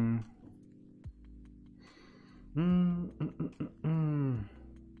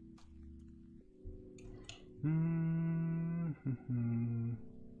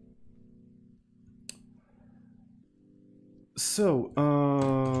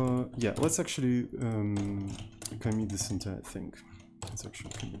 Yeah, let's actually commit this entire thing. Let's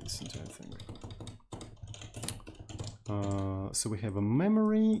actually commit this entire thing. So we have a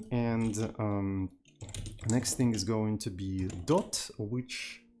memory, and next thing is going to be dot,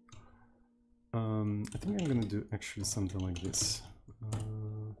 which I think I'm gonna do actually something like this.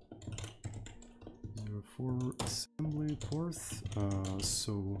 04 assembly porth.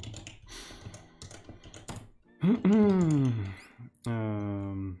 So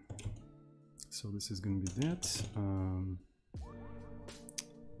so this is gonna be that.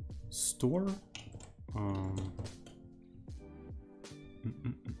 Store.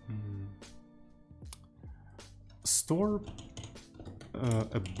 Store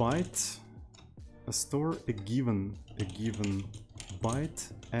a byte, store a given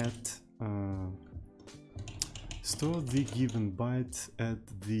byte at store the given byte at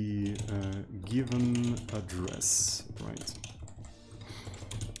the given address, right?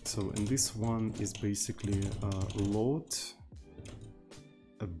 So and this one is basically load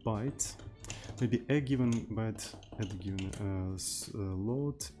a byte, maybe a given byte at the given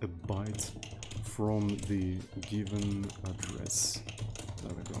load a byte from the given address.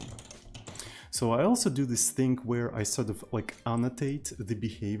 There we go. So I also do this thing where I sort of like annotate the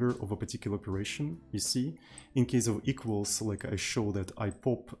behavior of a particular operation. You see, in case of equals, like I show that I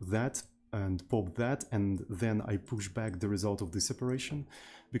pop that and pop that, and then I push back the result of this operation,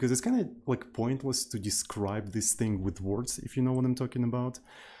 because it's kind of like pointless to describe this thing with words, if you know what I'm talking about.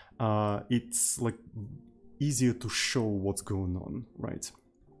 It's like easier to show what's going on, right?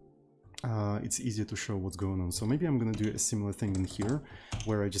 It's easier to show what's going on. So maybe I'm gonna do a similar thing in here,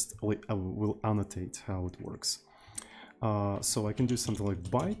 where I just I will annotate how it works. So I can do something like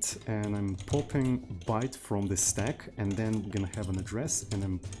byte, and I'm popping byte from the stack, and then I'm gonna have an address, and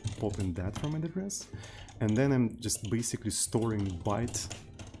I'm popping that from an address, and then I'm just basically storing byte,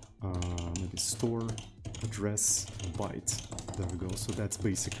 maybe store address byte. There we go. So that's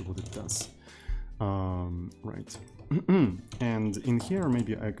basically what it does. Right. And in here,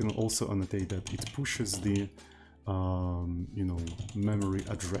 maybe I can also annotate that it pushes the, you know, memory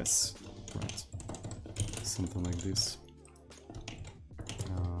address, right? Something like this.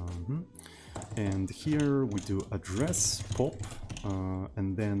 And here we do address pop,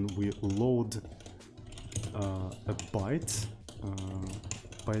 and then we load a byte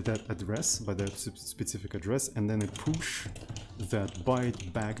by that address, by that specific address, and then I push that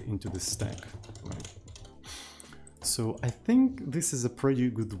byte back into the stack, right? So I think this is a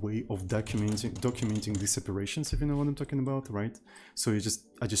pretty good way of documenting these operations, if you know what I'm talking about, right? So I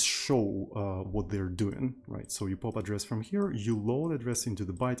just show what they're doing, right? So you pop address from here, you load address into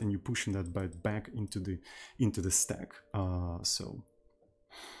the byte, and you're pushing that byte back into the stack. All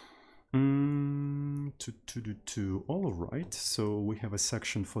right. So we have a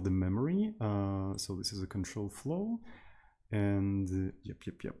section for the memory. So this is a control flow, and yep.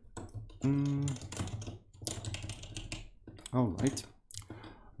 All right.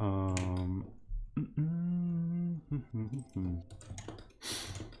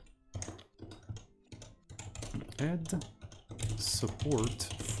 Add support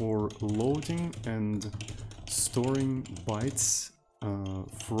for loading and storing bytes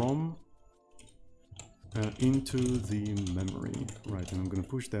from into the memory, right? And I'm going to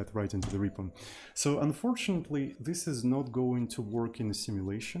push that right into the repo. So unfortunately, this is not going to work in a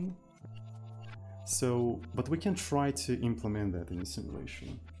simulation. So, but we can try to implement that in a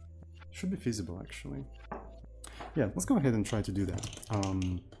simulation. Should be feasible, actually. Yeah, let's go ahead and try to do that.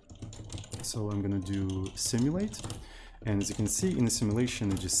 So I'm going to do simulate. And as you can see in the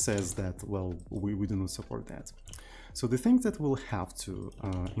simulation, it just says that, well, we do not support that. So the thing that we'll have to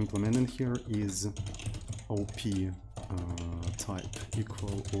implement in here is op type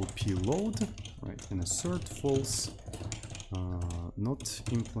equal op load, right? And assert false, not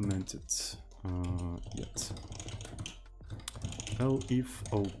implemented yet. If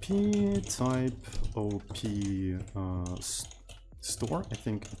op type op store, I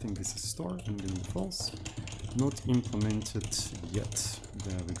think this is store, and then false, not implemented yet.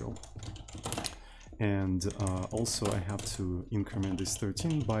 There we go. And also I have to increment this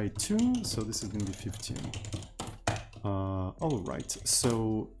 13 by 2, so this is going to be 15. All right,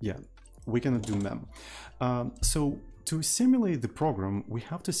 so yeah, we cannot do mem. So to simulate the program, we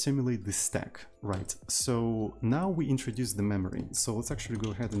have to simulate the stack, right? So now we introduce the memory. So let's actually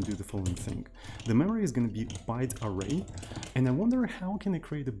go ahead and do the following thing. The memory is going to be byte array, and I wonder how can I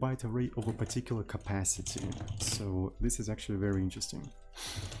create a byte array of a particular capacity. So this is actually very interesting.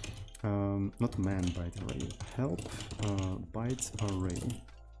 Not man byte array, help byte array.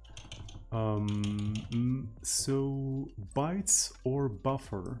 So bytes or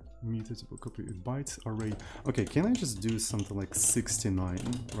buffer mutable copy bytes array. Okay, can I just do something like 69,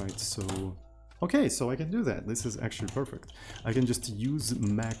 right? So okay, so I can do that. This is actually perfect. I can just use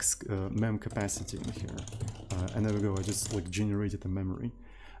max mem capacity in here, and there we go. I just like generated the memory.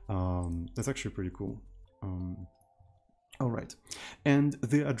 That's actually pretty cool. All right, and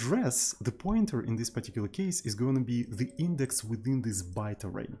the address, the pointer in this particular case is going to be the index within this byte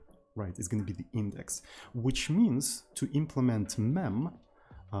array, right? It's going to be the index, which means to implement mem,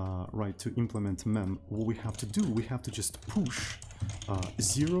 right? To implement mem, what we have to do, we have to just push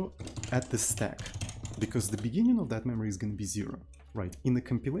 0 at the stack, because the beginning of that memory is going to be 0, right? In the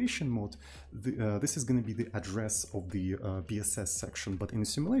compilation mode, this is going to be the address of the BSS section, but in the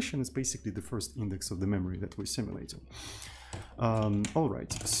simulation, it's basically the first index of the memory that we're simulating. All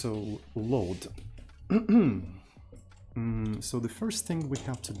right, so load. So the first thing we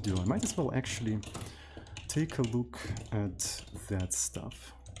have to do, I might as well actually take a look at that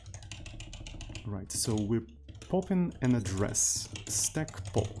stuff. Right, so we're popping an address,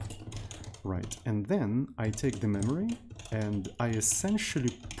 stack pop, right? And then I take the memory and I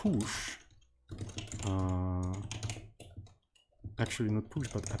essentially push, actually not push,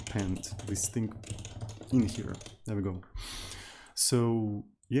 but append this thing in here. There we go. So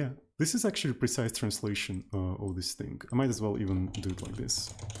yeah, this is actually a precise translation of this thing. I might as well even do it like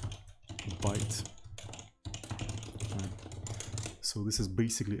this. Byte. So this is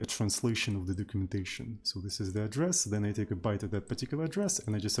basically a translation of the documentation. So this is the address, then I take a byte of that particular address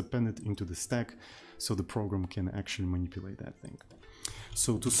and I just append it into the stack so the program can actually manipulate that thing.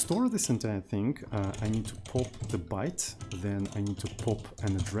 So to store this entire thing, I need to pop the byte, then I need to pop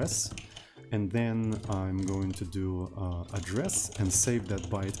an address, and then I'm going to do address and save that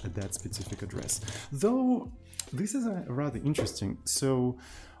byte at that specific address. Though this is rather interesting. So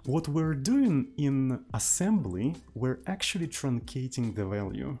what we're doing in assembly, we're actually truncating the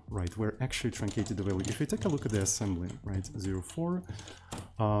value, right? We're actually truncating the value. If we take a look at the assembly, right, 04,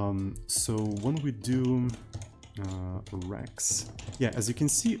 so when we do rex, yeah, as you can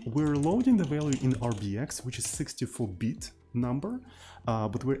see, we're loading the value in RBX, which is 64-bit number,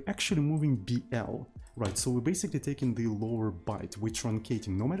 but we're actually moving BL, right? So we're basically taking the lower byte, we're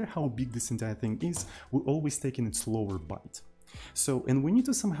truncating. No matter how big this entire thing is, we're always taking its lower byte. So, and we need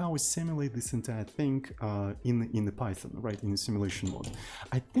to somehow simulate this entire thing in the Python, right, in the simulation mode.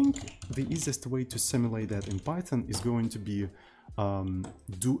 I think the easiest way to simulate that in Python is going to be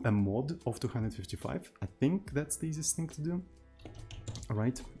do a mod of 255. I think that's the easiest thing to do, all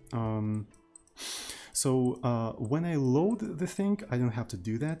right? So when I load the thing, I don't have to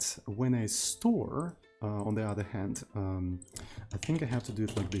do that. When I store, on the other hand, I think I have to do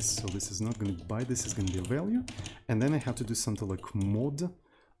it like this. So this is not going to be byte, this is going to be a value. And then I have to do something like mod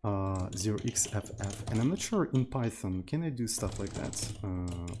 0xff. And I'm not sure in Python, can I do stuff like that?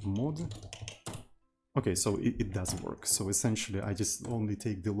 Mod. Okay, so it does work. So essentially, I just only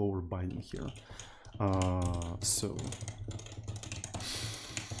take the lower byte in here. So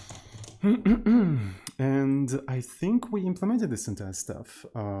And I think we implemented this entire stuff.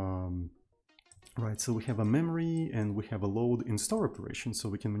 Right, so we have a memory and we have a load in store operation, so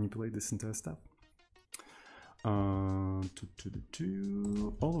we can manipulate this entire stuff. Alrighty.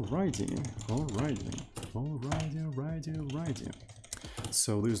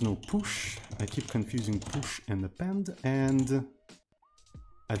 So there's no push. I keep confusing push and append, and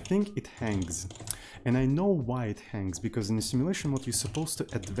I think it hangs. And I know why it hangs, because in the simulation mode you're supposed to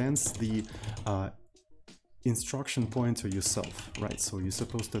advance the instruction pointer yourself, right? So you're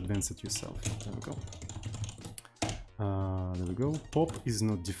supposed to advance it yourself. There we go. There we go. Pop is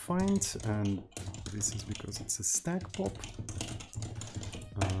not defined, and this is because it's a stack pop.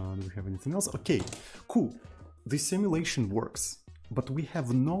 Do we have anything else? Okay, cool. The simulation works, but we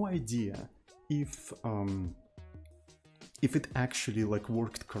have no idea if it actually like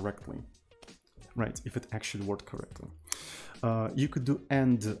worked correctly, right? If it actually worked correctly. You could do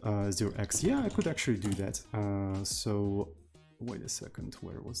end 0x. Yeah, I could actually do that. So wait a second,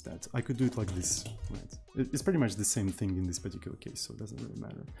 where was that? I could do it like this, right? It's pretty much the same thing in this particular case, so it doesn't really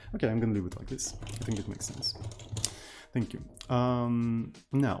matter. Okay, I'm gonna leave it like this. I think it makes sense. Thank you.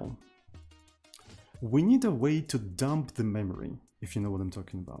 Now, we need a way to dump the memory, if you know what I'm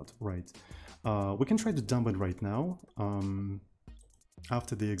talking about, right? We can try to dump it right now,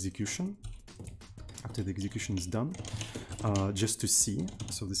 after the execution is done, just to see.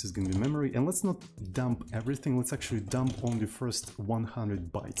 So this is going to be memory, and let's not dump everything. Let's actually dump only first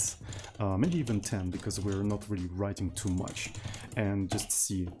 100 bytes, maybe even 10, because we're not really writing too much, and just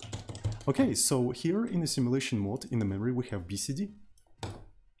see. Okay, so here in the simulation mode, in the memory, we have BCD.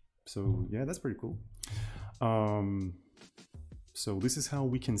 So yeah, that's pretty cool. So this is how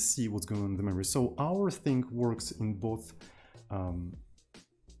we can see what's going on in the memory. So our thing works in both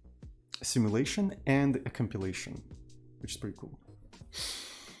simulation and a compilation, which is pretty cool.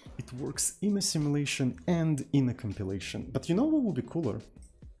 It works in a simulation and in a compilation. But you know what would be cooler?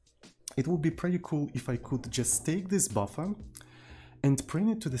 It would be pretty cool if I could just take this buffer and print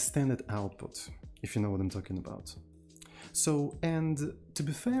it to the standard output, if you know what I'm talking about. So, and to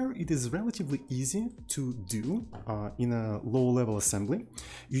be fair, it is relatively easy to do in a low-level assembly.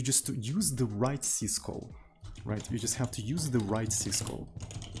 You just use the right syscall, right? You just have to use the right syscall.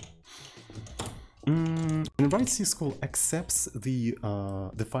 And the right syscall accepts the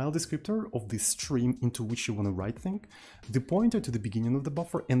file descriptor of the stream into which you want to write things, the pointer to the beginning of the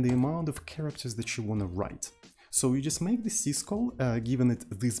buffer, and the amount of characters that you want to write. So you just make the syscall, given it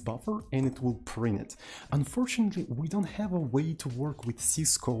this buffer, and it will print it. Unfortunately, we don't have a way to work with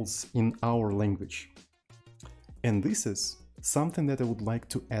syscalls in our language. And this is something that I would like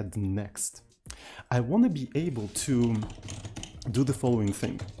to add next. I want to be able to do the following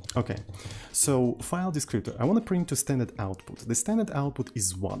thing. Okay, so file descriptor, I want to print to standard output. The standard output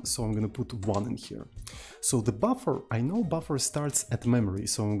is 1, so I'm going to put 1 in here. So the buffer, I know buffer starts at memory,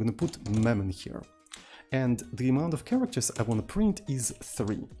 so I'm going to put mem in here. And the amount of characters I want to print is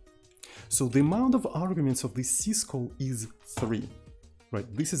 3. So the amount of arguments of this syscall is 3. Right,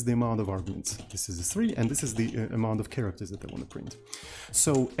 this is the amount of arguments. This is 3, and this is the amount of characters that I want to print.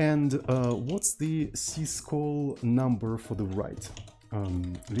 So, and what's the syscall number for the write?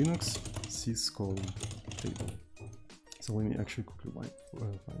 Linux syscall table. So let me actually quickly find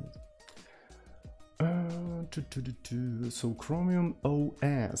it. So Chromium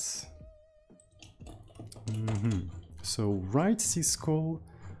OS. So write syscall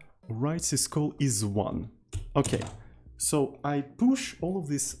is 1. Okay. So I push all of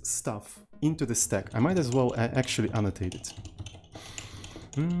this stuff into the stack. I might as well actually annotate it.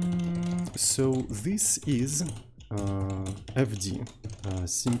 So this is fd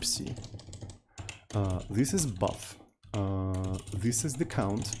simpc. This is buff. This is the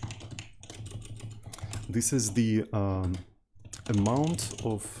count. This is the amount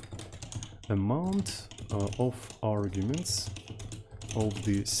of arguments of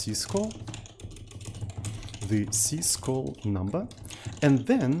the syscall. The syscall number, and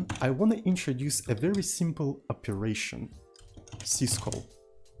then I want to introduce a very simple operation, syscall,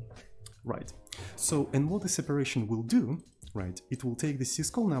 right? So, and what this operation will do, right, it will take the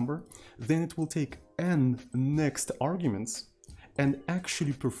syscall number, then it will take n next arguments and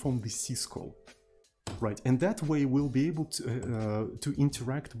actually perform the syscall, right? And that way we'll be able to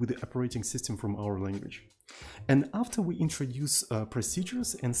interact with the operating system from our language. And after we introduce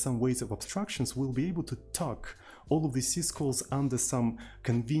procedures and some ways of abstractions, we'll be able to tuck all of the syscalls under some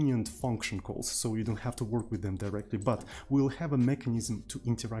convenient function calls, so you don't have to work with them directly, but we'll have a mechanism to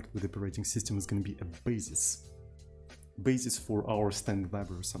interact with the operating system. Is going to be a basis for our standard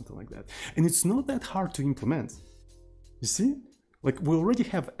library or something like that. And it's not that hard to implement. You see? Like we already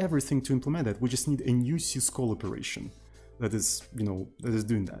have everything to implement that. We just need a new syscall operation that is, you know, that is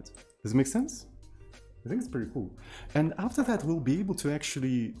doing that. Does it make sense? I think it's pretty cool. And after that, we'll be able to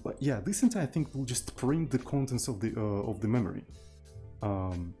actually, like, yeah, this entire thing will just print the contents of the memory.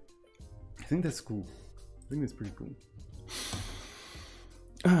 I think that's cool. I think that's pretty cool.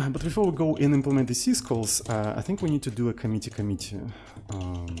 But before we go and implement the syscalls, I think we need to do a committee.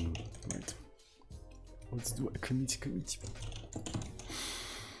 Right. Let's do a committee.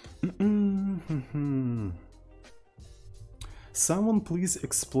 Someone please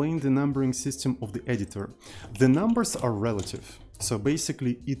explain the numbering system of the editor. The numbers are relative. So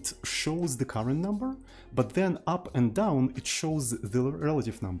basically it shows the current number, but then up and down it shows the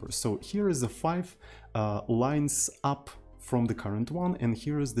relative number. So here is the 5 lines up from the current one, and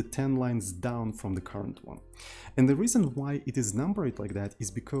here is the 10 lines down from the current one. And the reason why it is numbered like that is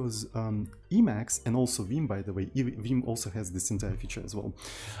because Emacs, and also Vim, by the way, Vim also has this entire feature as well,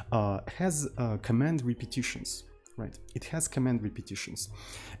 has command repetitions. Right, it has command repetitions,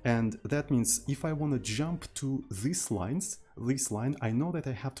 and that means if I want to jump to this line, I know that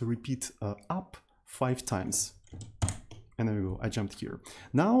I have to repeat up 5 times, and there we go, I jumped here.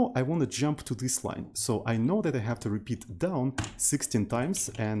 Now I want to jump to this line, so I know that I have to repeat down 16 times,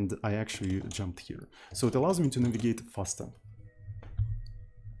 and I actually jumped here. So it allows me to navigate faster.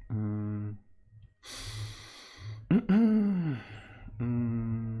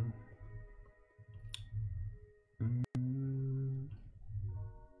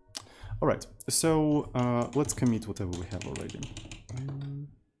 All right, so let's commit whatever we have already.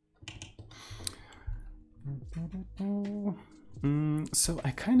 So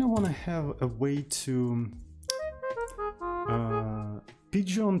I kind of want to have a way to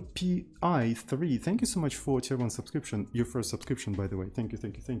Pigeon PI3. Thank you so much for tier 1 subscription, your first subscription, by the way. Thank you,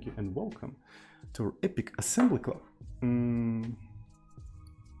 and welcome to our epic assembly club.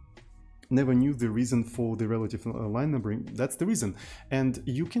 Never knew the reason for the relative line numbering. That's the reason. And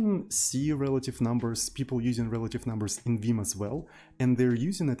you can see relative numbers, people using relative numbers in Vim as well. And they're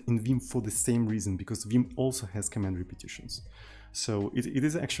using it in Vim for the same reason, because Vim also has command repetitions. So it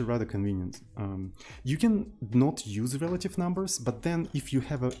is actually rather convenient. You can not use relative numbers, but then if you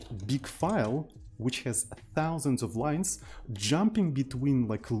have a big file which has thousands of lines, jumping between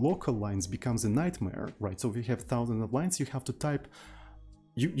like local lines becomes a nightmare, right? So if you have thousands of lines, you have to type.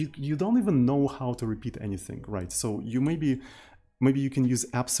 You don't even know how to repeat anything, right? So you maybe you can use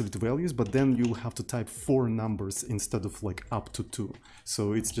absolute values, but then you'll have to type 4 numbers instead of like up to 2.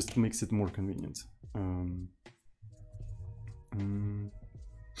 So it just makes it more convenient.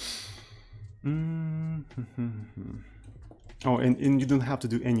 Oh, and you don't have to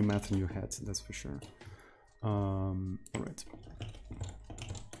do any math in your head, that's for sure. All right.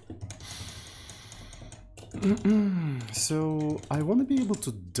 So I want to be able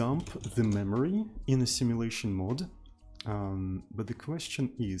to dump the memory in a simulation mode, but the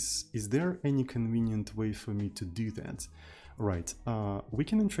question is there any convenient way for me to do that? Right, we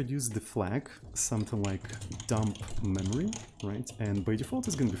can introduce the flag, something like dump memory, right? And by default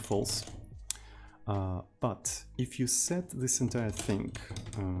it's going to be false. But if you set this entire thing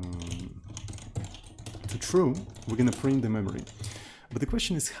to true, we're going to print the memory. But the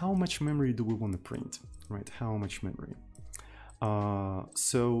question is, how much memory do we want to print? Right, how much memory?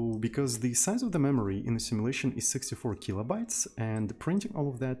 So because the size of the memory in the simulation is 64 kilobytes, and printing all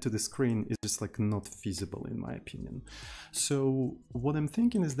of that to the screen is just like not feasible in my opinion. So what I'm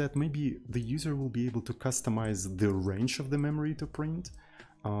thinking is that maybe the user will be able to customize the range of the memory to print,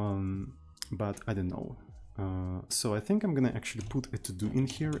 but I don't know. So I think I'm gonna actually put a to-do in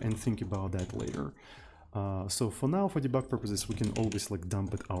here and think about that later. So for now, for debug purposes, we can always like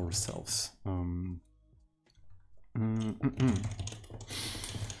dump it ourselves.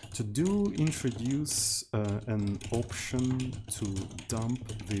 To do introduce an option to dump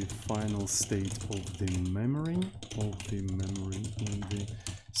the final state of the memory in the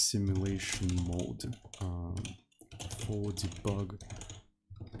simulation mode for debug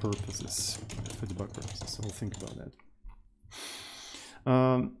purposes. I'll think about that.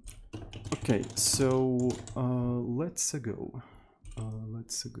 Okay, so let's go.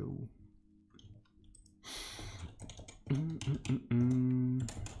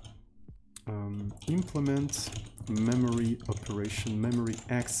 Implement memory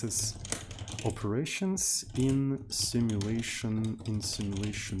access operations in simulation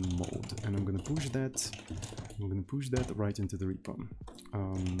mode, and I'm gonna push that. Right into the repo.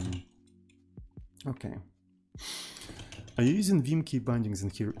 Okay. Are you using Vim key bindings in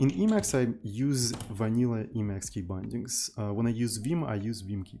here? In Emacs, I use vanilla Emacs key bindings. When I use Vim, I use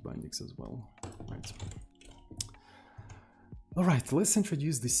Vim key bindings as well. Right. All right, let's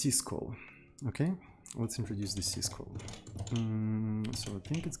introduce the syscall. Okay, let's introduce the syscall. So I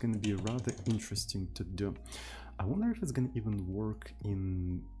think it's going to be rather interesting to do. I wonder if it's going to even work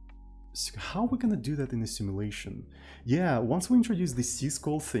in... How are we going to do that in a simulation? Yeah, once we introduce the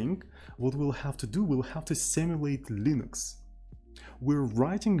syscall thing, what we'll have to do, we'll have to simulate Linux. We're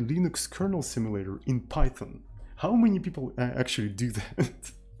writing Linux kernel simulator in Python. How many people actually do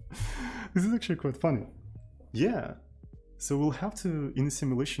that? This is actually quite funny. Yeah. So we'll have to, in a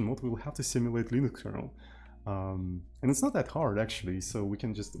simulation mode, we'll have to simulate Linux kernel. And it's not that hard actually, so we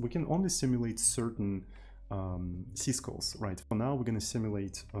can only simulate certain syscalls, right? For now, we're gonna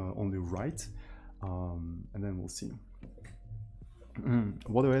simulate only write, and then we'll see.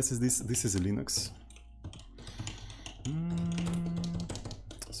 What OS is this? This is a Linux.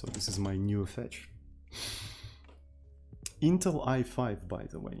 So this is my new fetch. Intel i5, by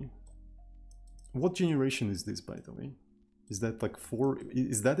the way. What generation is this, by the way? Is that like 4?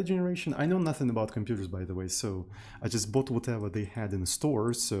 Is that a generation? I know nothing about computers, by the way, so I just bought whatever they had in the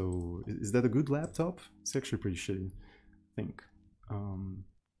store. So is that a good laptop? It's actually pretty shitty, I think.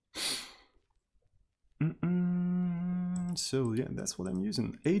 So yeah, that's what I'm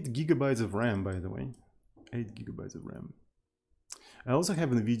using. 8 GB of RAM, by the way. 8 GB of RAM. I also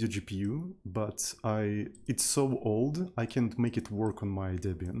have a NVIDIA GPU, but it's so old I can't make it work on my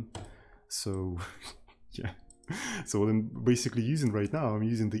Debian. So yeah. So what I'm basically using right now, I'm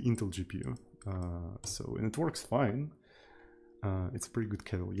using the Intel GPU. And it works fine. It's a pretty good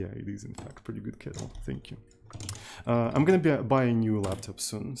kettle. Yeah, it is in fact pretty good kettle. Thank you. I'm gonna buy a new laptop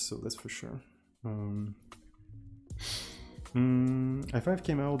soon, so that's for sure. i5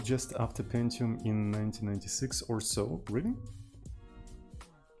 came out just after Pentium in 1996 or so. Really?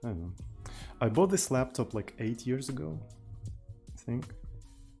 I don't know. I bought this laptop like 8 years ago, I think.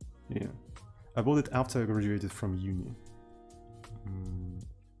 Yeah. I bought it after I graduated from uni.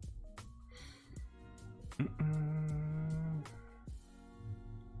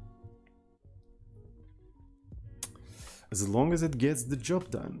 As long as it gets the job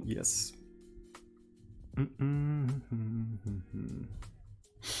done, yes.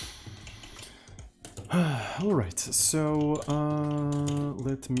 All right, so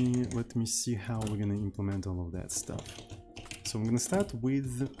let me see how we're gonna implement all of that stuff. So I'm gonna start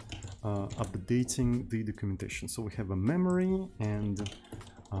with updating the documentation. So we have a memory and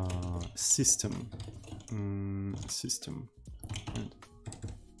system. Right.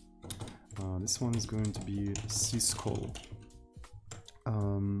 This one is going to be syscall.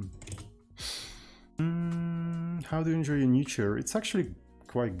 How do you enjoy your new chair? It's actually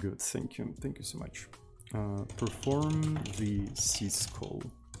quite good, thank you so much. Perform the syscall.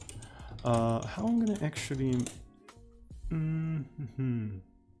 How I'm gonna actually...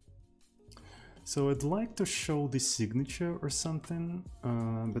 So I'd like to show the signature or something,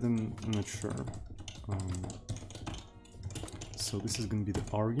 but I'm not sure. So this is going to be the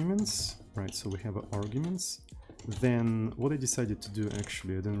arguments, right? So we have arguments. Then what I decided to do,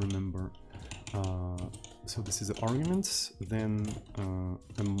 actually, I don't remember. So this is the arguments, then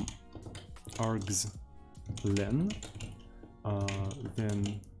args len,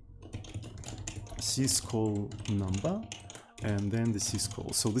 then syscall number, and then the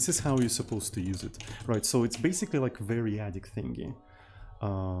syscall. So this is how you're supposed to use it, right? So it's basically like a variadic thingy,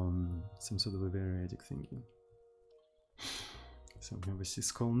 some sort of a variadic thingy. So we have a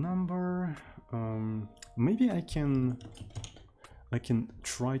syscall number. Maybe I can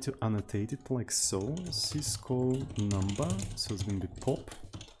try to annotate it like so. Syscall number. So it's going to be pop.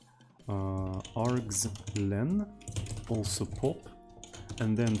 Args len, also pop,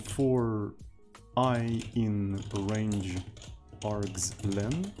 and then for I in range args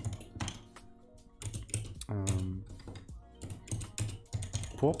len,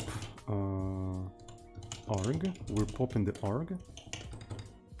 pop arg. We're popping the arg.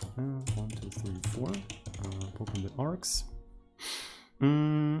 1, 2, 3, 4. Popping the args.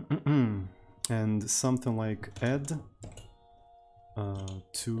 And something like add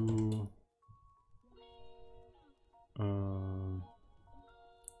to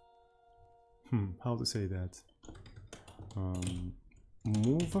how to say that?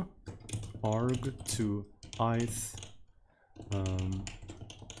 Move arg to ith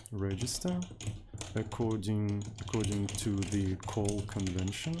register according to the call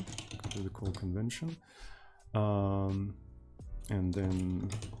convention. And then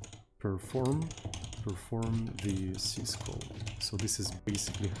perform the syscall. So this is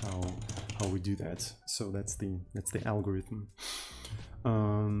basically how we do that. So that's the algorithm.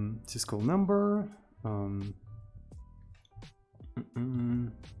 Syscall number.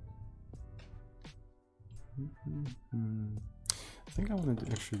 I think I want to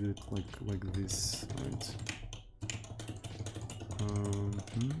actually do it like this, right?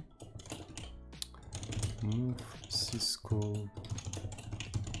 Move syscall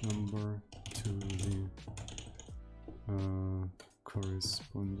number to the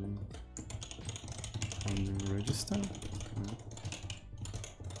corresponding register.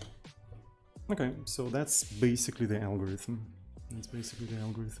 Okay, so that's basically the algorithm.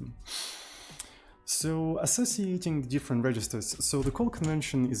 So associating different registers. So the call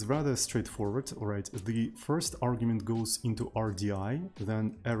convention is rather straightforward, right? The first argument goes into RDI,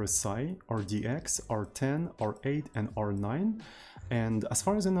 then RSI, RDX, R10, R8, and R9. And as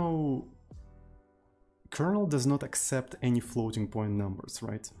far as I know, kernel does not accept any floating point numbers,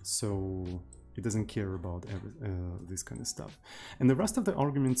 right? So it doesn't care about this kind of stuff. And the rest of the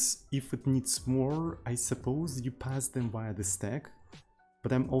arguments, if it needs more, I suppose you pass them via the stack,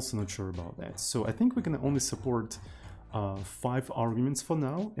 but I'm also not sure about that. So I think we can only support 5 arguments for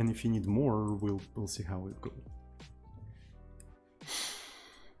now, and if you need more, we'll see how it goes.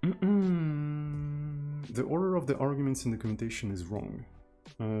 The order of the arguments in documentation is wrong.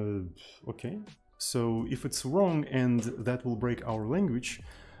 Okay, so if it's wrong and that will break our language,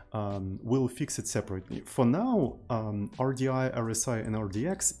 we'll fix it separately. For now, RDI, RSI, and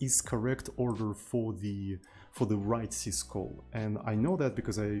RDX is correct order for the right syscall, and I know that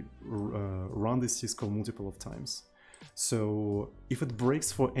because I run this syscall multiple of times. So if it breaks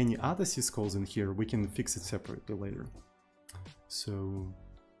for any other syscalls in here, we can fix it separately later. So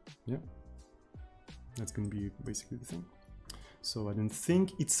yeah, that's gonna be basically the thing. So I don't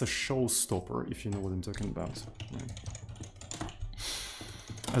think it's a showstopper, if you know what I'm talking about. Right?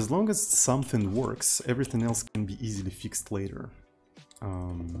 As long as something works, everything else can be easily fixed later.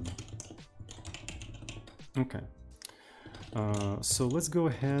 Okay, so let's go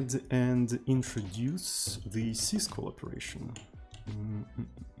ahead and introduce the syscall operation.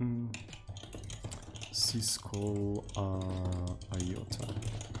 Syscall iota.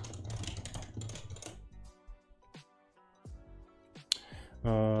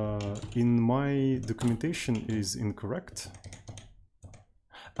 In my documentation it is incorrect.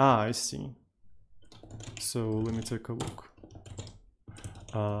 Ah, I see. So let me take a look.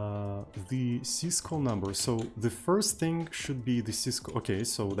 The syscall number. So the first thing should be the syscall. Okay,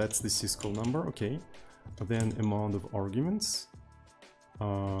 so that's the syscall number. Okay, then amount of arguments.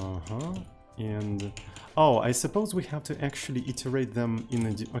 And oh, I suppose we have to actually iterate them in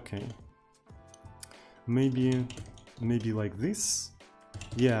a. Okay. Maybe like this.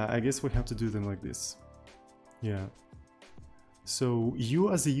 Yeah, I guess we have to do them like this. Yeah. So you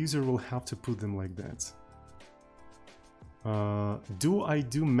as a user will have to put them like that. Do I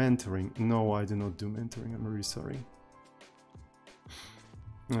do mentoring? No, I do not do mentoring. I'm really sorry.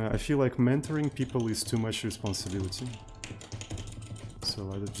 I feel like mentoring people is too much responsibility. So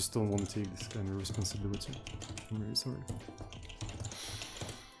I just don't want to take this kind of responsibility. I'm really sorry.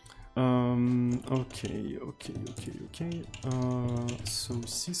 Okay. So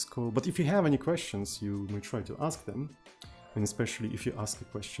syscall, but if you have any questions, you may try to ask them. And especially if you ask a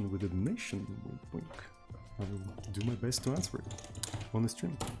question with a donation, wink. I will do my best to answer it on the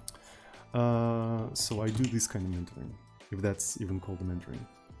stream. So I do this kind of mentoring, if that's even called mentoring.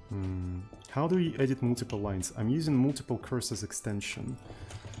 How do we edit multiple lines? I'm using multiple cursors extension.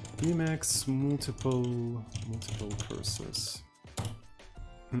 Emacs multiple cursors.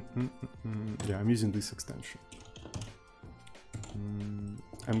 Yeah, I'm using this extension.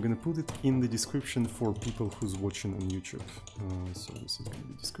 I'm gonna put it in the description for people who's watching on YouTube. So this is gonna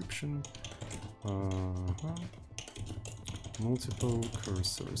be description. Multiple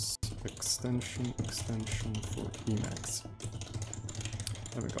cursors extension for Emacs.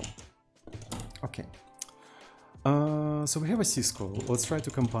 There we go. Okay. So we have a syscall. Let's try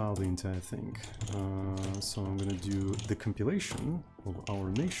to compile the entire thing. So I'm gonna do the compilation of our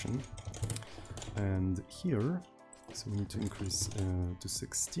nation, and here. So we need to increase to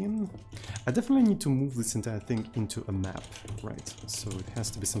 16. I definitely need to move this entire thing into a map, right? So it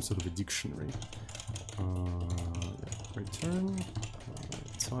has to be some sort of a dictionary. Yeah. Return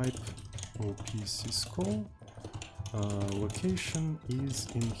type op syscall. Location is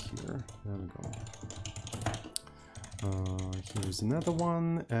in here. There we go. Here's another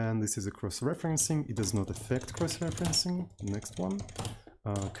one, and this is a cross-referencing. It does not affect cross-referencing. Next one.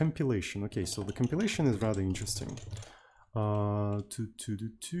 Compilation. Okay, so the compilation is rather interesting. All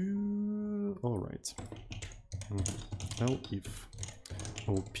right. Elif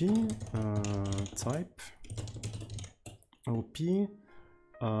op type op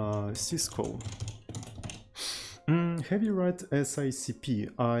syscall. Have you read SICP?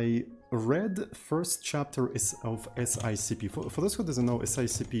 I read first chapter of SICP. For those who doesn't know,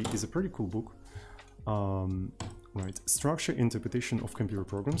 SICP is a pretty cool book. Right, Structure Interpretation of Computer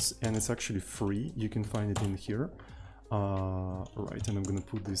Programs, and it's actually free. You can find it in here. Right, and I'm gonna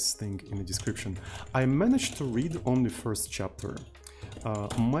put this thing in the description. I managed to read only first chapter.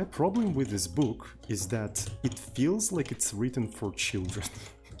 My problem with this book is that it feels like it's written for children.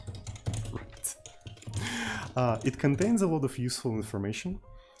 Right. It contains a lot of useful information.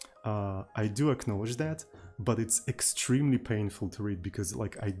 I do acknowledge that, but it's extremely painful to read because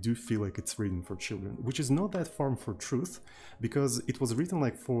like I do feel like it's written for children, which is not that far from truth, because it was written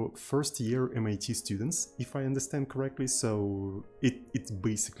like for first-year MIT students, if I understand correctly, so it's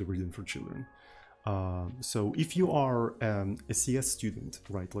basically written for children. So if you are a CS student,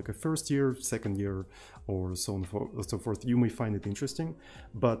 right, like a first year, second year, or so on and so forth, you may find it interesting,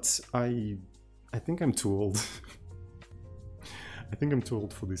 but I think I'm too old. I think I'm too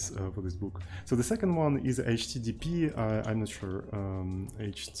old for this book. So the second one is HTDP. I'm not sure.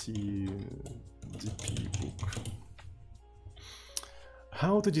 HTDP book.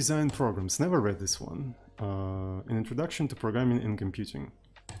 How to design programs. Never read this one. An introduction to programming and computing.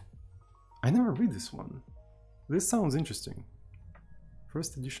 I never read this one. This sounds interesting.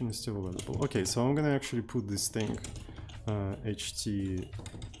 First edition is still available. Okay, so I'm gonna actually put this thing HTDP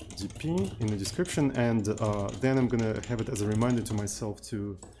in the description, and then I'm gonna have it as a reminder to myself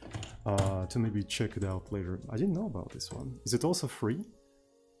to maybe check it out later. I didn't know about this one. Is it also free?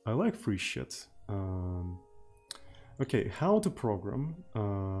 I like free shit. Okay, how to program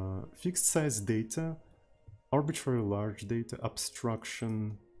fixed size data, arbitrary large data,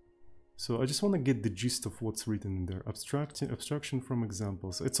 abstraction. So I just want to get the gist of what's written in there. Abstraction from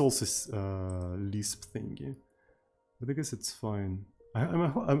examples. It's also Lisp thingy, but I guess it's fine.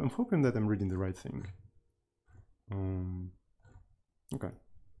 I'm hoping that I'm reading the right thing. Okay,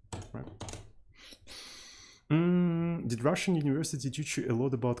 right. Did Russian university teach you a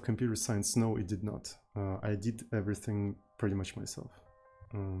lot about computer science? No, it did not. I did everything pretty much myself.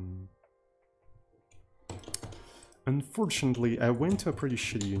 Unfortunately, I went to a pretty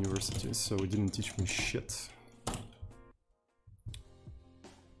shitty university, so it didn't teach me shit.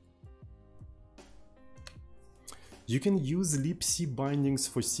 You can use libc bindings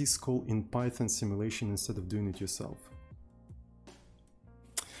for syscall in Python simulation instead of doing it yourself.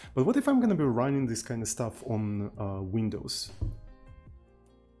 But what if I'm gonna be running this kind of stuff on Windows?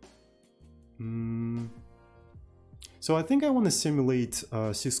 So I think I want to simulate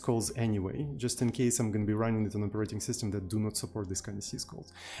syscalls anyway, just in case I'm going to be running it on an operating system that do not support this kind of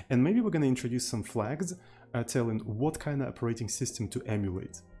syscalls. And maybe we're going to introduce some flags telling what kind of operating system to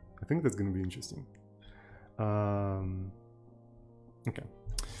emulate. I think that's going to be interesting. Okay.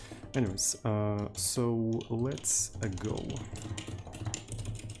 Anyways, so let's go.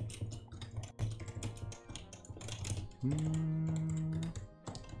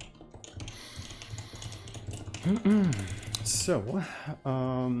 So, how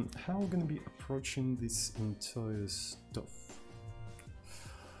am I gonna be approaching this entire stuff?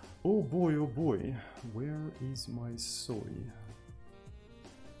 Oh boy, where is my soy?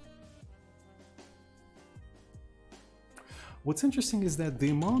 What's interesting is that the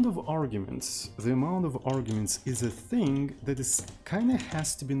amount of arguments is a thing that is kind of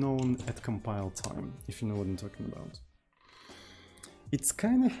has to be known at compile time, if you know what I'm talking about. It's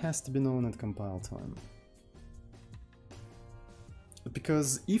kind of has to be known at compile time.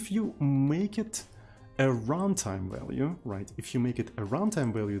 Because if you make it a runtime value, right? If you make it a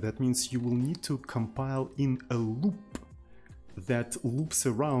runtime value, that means you will need to compile in a loop that loops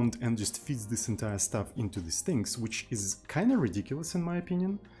around and just feeds this entire stuff into these things, which is kind of ridiculous in my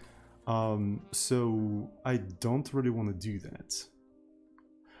opinion. So I don't really want to do that.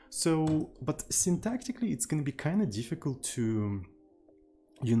 So, but syntactically, it's going to be kind of difficult to,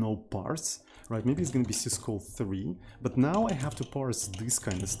 you know, parse, right? Maybe it's going to be syscall 3, but now I have to parse this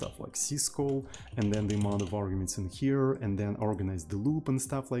kind of stuff like syscall and then the amount of arguments in here and then organize the loop and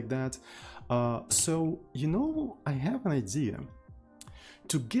stuff like that. So, you know, I have an idea.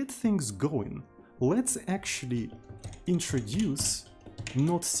 To get things going, let's actually introduce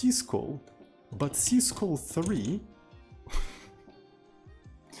not syscall, but syscall 3,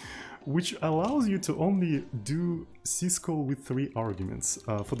 which allows you to only do syscall with 3 arguments.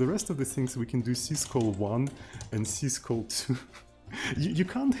 For the rest of the things, we can do syscall 1 and syscall 2. You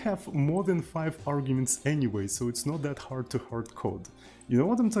can't have more than 5 arguments anyway, so it's not that hard to hard code. You know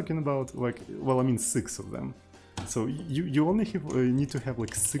what I'm talking about? Like, well, I mean 6 of them. So you only have, need to have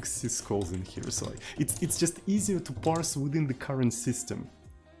like 6 syscalls in here. So it's just easier to parse within the current system.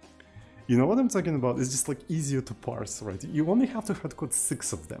 You know what I'm talking about? It's just like easier to parse, right? You only have to hardcode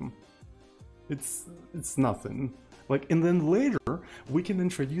 6 of them. It's nothing. Like, and then later we can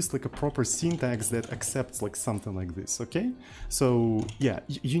introduce like a proper syntax that accepts like something like this, okay? So yeah,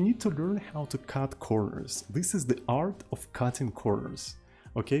 you need to learn how to cut corners. This is the art of cutting corners,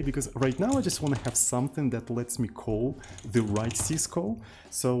 okay? Because right now I just want to have something that lets me call the right syscall.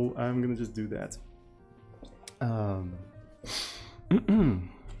 So I'm gonna just do that.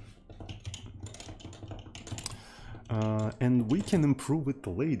 And we can improve it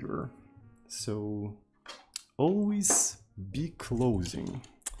later. So always be closing.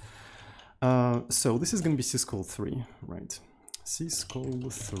 So this is going to be syscall 3, right?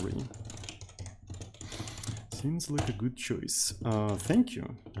 Syscall 3. Seems like a good choice. Thank you.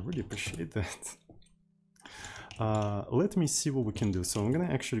 I really appreciate that. Let me see what we can do. So I'm going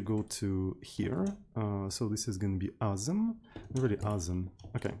to actually go to here. So this is going to be awesome. Really awesome.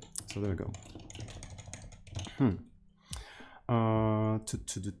 Okay, so there we go.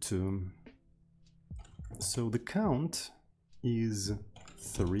 So the count is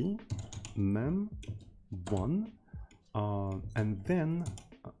 3, mem 1, and then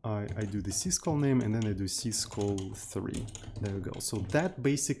I do the syscall name, and then I do syscall 3. There we go. So that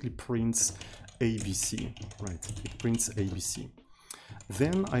basically prints ABC, right? It prints ABC.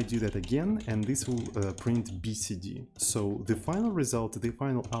 Then I do that again, and this will print BCD. So the final result, the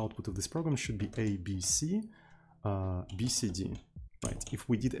final output of this program should be ABC, BCD, right? If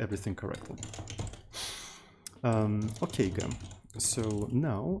we did everything correctly. Okay, go. So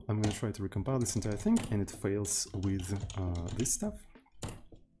now I'm going to try to recompile this entire thing, and it fails with this stuff.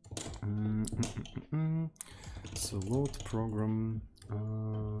 So load program,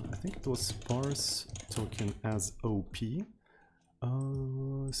 I think it was parse token as OP.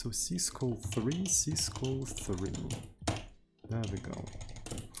 So syscall 3, syscall 3. There we go.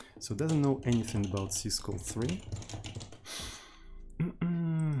 So it doesn't know anything about syscall 3.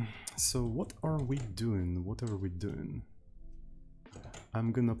 So what are we doing? What are we doing?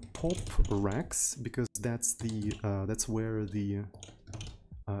 I'm gonna pop Rex because that's the that's where the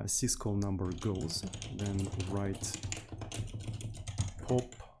syscall number goes. Then write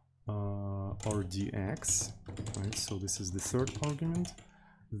pop RDX, right? So this is the third argument.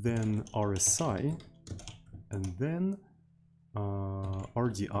 Then RSI, and then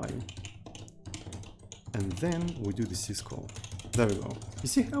RDI, and then we do the syscall. There we go. You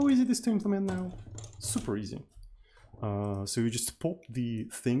see how easy this is to implement now? Super easy. So you just pop the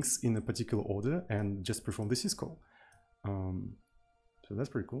things in a particular order and just perform the syscall. So that's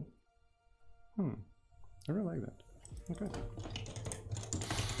pretty cool. I really like that. Okay.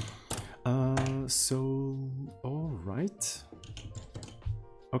 So, all right.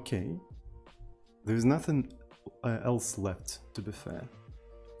 Okay. There's nothing else left, to be fair.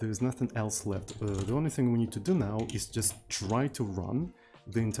 There's nothing else left. The only thing we need to do now is just try to run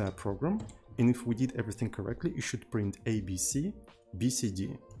the entire program. And if we did everything correctly, it should print ABC,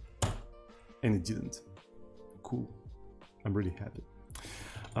 BCD. And it didn't. Cool. I'm really happy.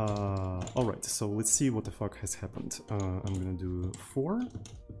 Alright, so let's see what the fuck has happened. I'm gonna do 4.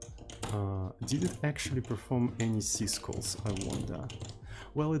 Did it actually perform any syscalls, I wonder?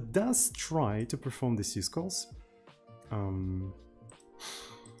 Well, it does try to perform the syscalls.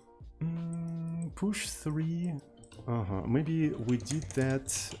 Push 3. Maybe we did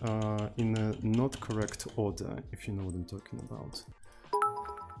that in a not correct order, if you know what I'm talking about.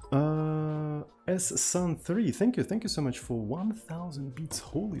 S-Sun3, thank you so much for 1,000 bits.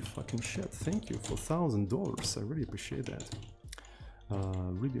 Holy fucking shit, thank you for $1,000. I really appreciate that.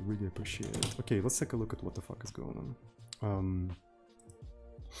 Really appreciate it. Okay, let's take a look at what the fuck is going on.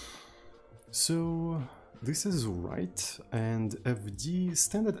 So this is right, and FD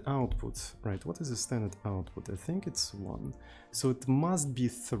standard output, right? What is the standard output? I think it's 1. So it must be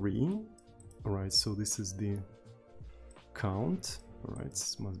 3, right? So this is the count, right?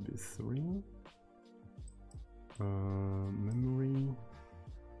 This must be 3. Memory.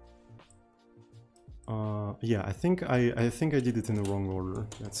 Yeah, I think I did it in the wrong order.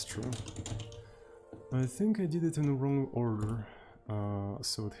 That's true. I think I did it in the wrong order.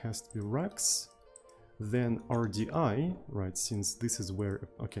 So it has to be Rex, then RDI, right? Since this is where,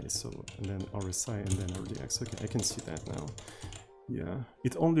 okay, so and then RSI and then RDX. Okay, I can see that now. Yeah,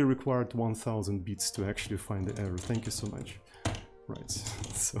 it only required 1,000 bits to actually find the error. Thank you so much. Right,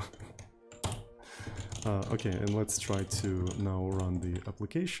 so okay, and let's try to now run the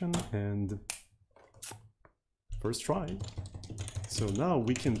application, and first try. So now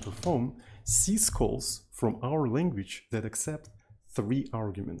we can perform syscalls from our language that accept 3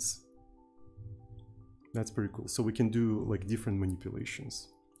 arguments. That's pretty cool. So we can do like different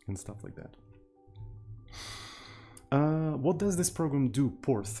manipulations. and stuff like that. What does this program do,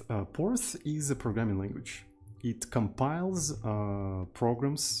 Porth? Porth is a programming language. It compiles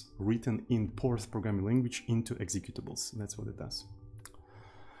programs written in Porth programming language into executables. That's what it does.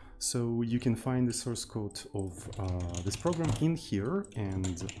 So you can find the source code of this program in here,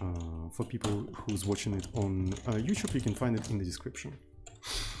 and for people who's watching it on YouTube, you can find it in the description.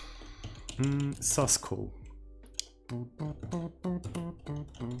 Syscall.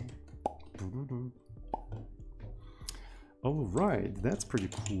 All right, that's pretty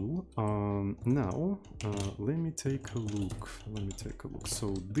cool. Now, let me take a look.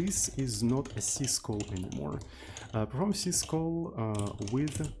 So this is not a syscall anymore. Perform syscall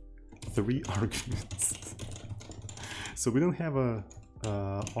with 3 arguments. So we don't have a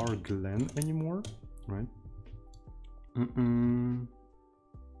arglen anymore, right?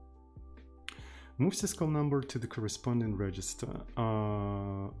 Move syscall number to the corresponding register.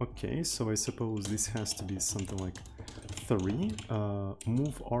 Okay, so I suppose this has to be something like 3.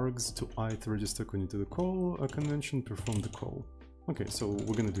 Move args to ith register according to the call convention, perform the call. Okay, so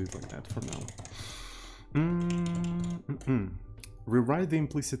we're gonna do it like that for now. Rewrite the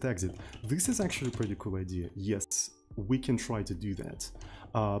implicit exit. This is actually a pretty cool idea. Yes, we can try to do that.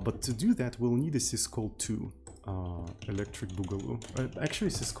 But to do that, we'll need a syscall 2, electric boogaloo.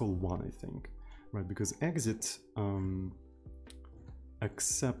 Actually, syscall 1, I think. Right, because exit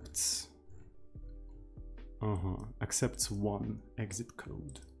accepts 1 exit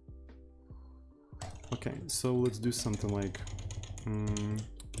code. Okay, so let's do something like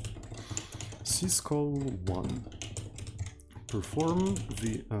syscall 1. Perform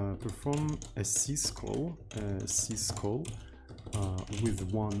a syscall with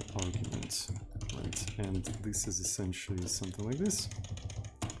 1 argument, right? And this is essentially something like this.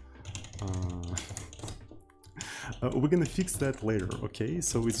 We're gonna fix that later, okay?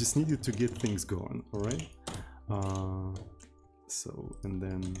 So we just needed to get things going, all right? So, and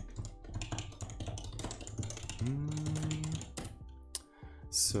then...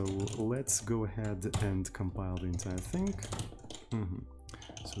 So let's go ahead and compile the entire thing.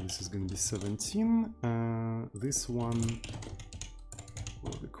 So this is gonna be 17. This one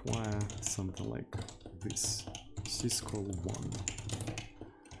will require something like this. Syscall 1.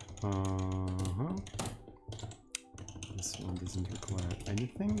 This one doesn't require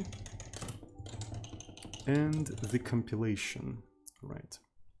anything. And the compilation, right?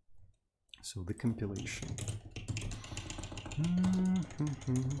 So the compilation.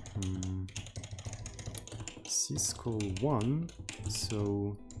 Syscall 1.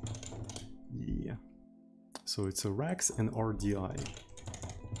 So yeah. So it's a Rex and RDI.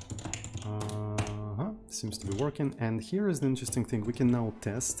 Seems to be working, and here is the interesting thing. We can now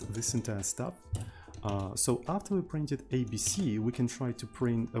test this entire stuff. So after we printed ABC, we can try to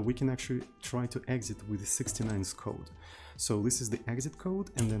print. We can actually try to exit with the 69's code. So this is the exit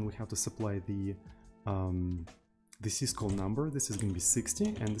code, and then we have to supply the syscall number. This is going to be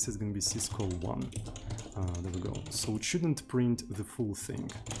 60, and this is going to be syscall 1. There we go. So it shouldn't print the full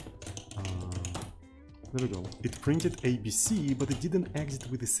thing. There we go. It printed ABC, but it didn't exit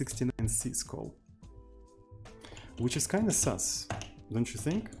with the 69 syscall. Which is kind of sus, don't you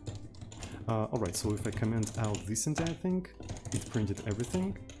think? Alright, so if I comment out this entire thing, it printed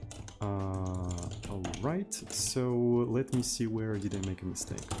everything. Alright, so let me see where did I make a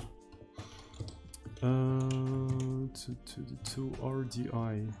mistake. To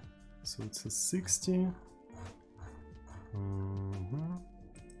RDI, so it's a 60.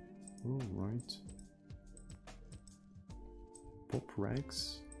 Alright. Pop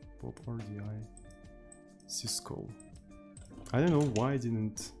Rex, Pop RDI. Syscall. I don't know why I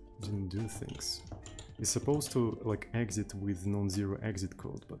didn't do things. It's supposed to like exit with non-zero exit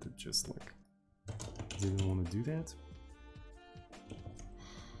code, but it just like didn't want to do that.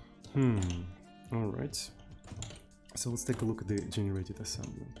 Alright. So let's take a look at the generated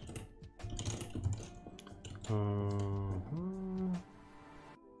assembly.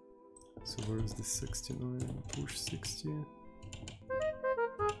 So where is the 69? Push 60.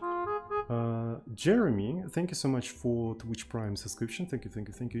 Jeremy, thank you so much for Twitch Prime subscription. Thank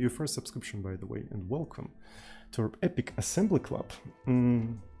you. Your first subscription, by the way, and welcome to our epic assembly club.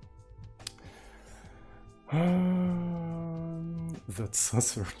 That's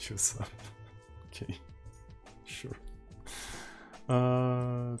us virtuous up. Okay, sure.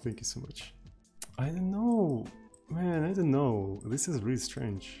 Thank you so much. I don't know, man. I don't know. This is really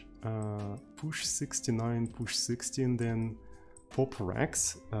strange. Push 69, push 60, and then Pop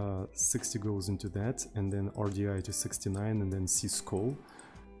Rex, 60 goes into that, and then RDI to 69, and then syscall.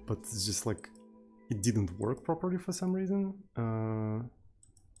 But it's just like, it didn't work properly for some reason.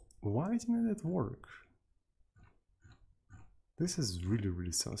 Why didn't it work? This is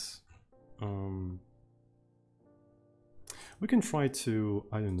really sus. We can try to,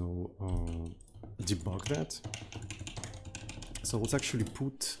 I don't know, debug that. So let's actually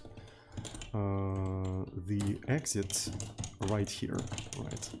put the exit right here,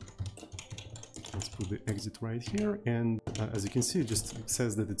 right? Let's put the exit right here, and as you can see, it just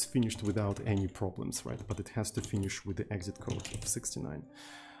says that it's finished without any problems, right? But it has to finish with the exit code of 69.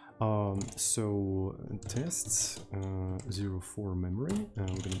 So tests 04 memory, we're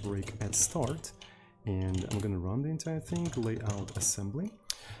gonna break at start, and I'm gonna run the entire thing, layout assembly.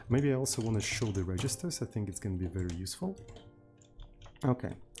 Maybe I also want to show the registers. I think it's gonna be very useful.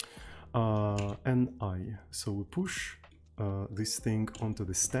 Okay, NI, so we push this thing onto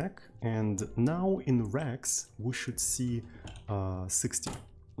the stack, and now in racks we should see 60,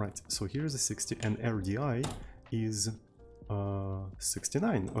 right? So here's a 60, and RDI is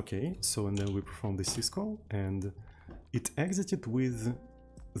 69. Okay, so and then we perform the syscall, and it exited with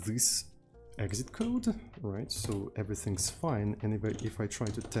this exit code, right? So everything's fine. And if I try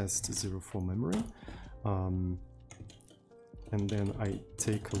to test 04 memory, and then I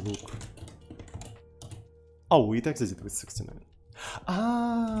take a look. Oh, it exited with 69.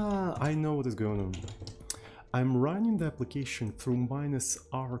 Ah, I know what is going on. I'm running the application through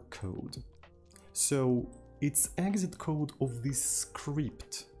 -r code. So it's exit code of this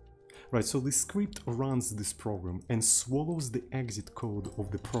script. Right, so the script runs this program and swallows the exit code of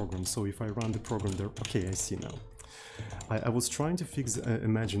the program. So if I run the program there, okay, I see now. I was trying to fix an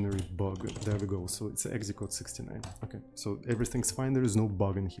imaginary bug. There we go. So it's exit code 69. Okay, so everything's fine. There is no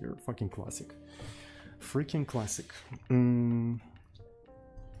bug in here. Fucking classic. Freaking classic.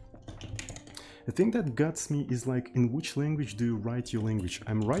 The thing that guts me is like, in which language do you write your language?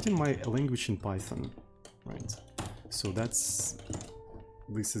 I'm writing my language in Python, right? So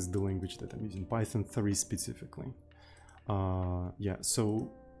this is the language that I'm using, Python 3 specifically. Yeah,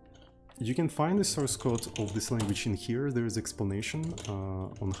 so you can find the source code of this language in here. There is explanation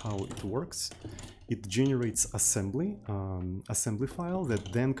on how it works. It generates assembly file that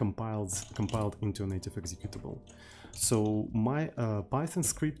then compiled into a native executable. So my Python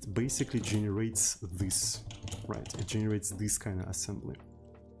script basically generates this, right? It generates this kind of assembly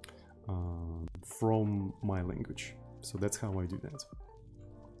from my language. So that's how I do that.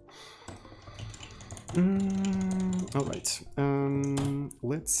 All right,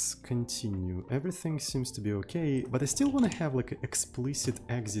 let's continue. Everything seems to be okay, but I still want to have like an explicit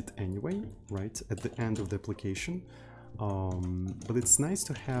exit anyway, right, at the end of the application. But it's nice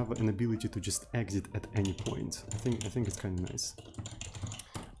to have an ability to just exit at any point. I think it's kind of nice.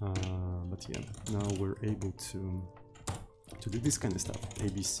 But yeah, now we're able to do this kind of stuff.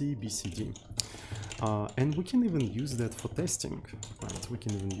 ABC, BCD. And we can even use that for testing, right? We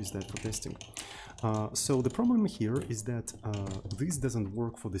can even use that for testing. So the problem here is that this doesn't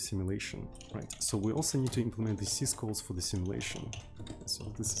work for the simulation, right? So we also need to implement the syscalls for the simulation. So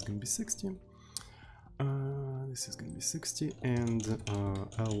this is going to be 60. This is going to be 60, and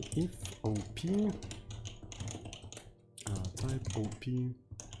if op type op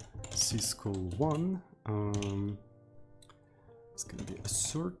syscall1, it's going to be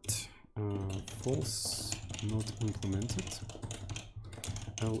assert false not implemented.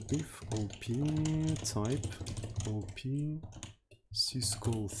 If op type op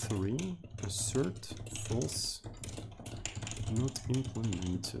syscall3 assert false not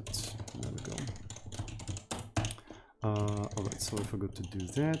implemented. There we go. Alright, so I forgot to do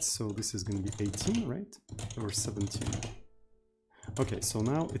that. So this is going to be 18, right? Or 17. Okay, so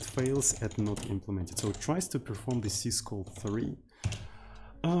now it fails at not implemented. So it tries to perform the syscall3.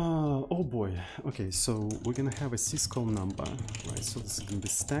 Oh boy. Okay, so we're gonna have a syscall number, right? So this is gonna be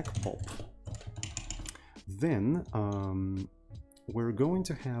stack pop. Then we're going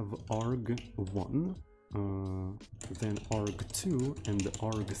to have arg1, then arg2, and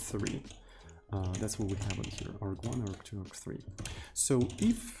arg3. That's what we have on here: arg1, arg2, arg3. So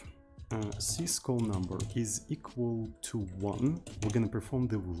if syscall number is equal to 1, we're gonna perform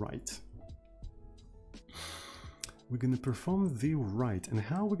the write. We're going to perform the write, and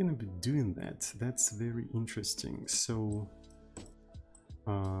how we're going to be doing that, that's very interesting. So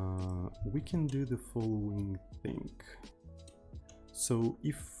we can do the following thing. So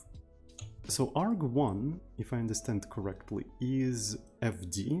arg1, if I understand correctly, is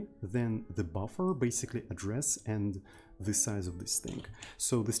fd, then the buffer, basically address, and the size of this thing.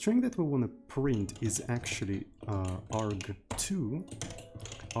 So the string that we want to print is actually arg2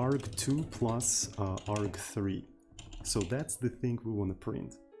 plus arg3. So that's the thing we want to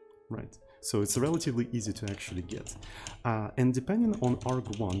print, right? So it's relatively easy to actually get. And depending on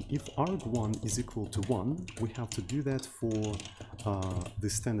arg1, if arg1 is equal to 1, we have to do that for the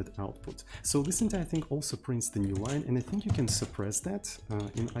standard output. So this entire thing also prints the new line, and I think you can suppress that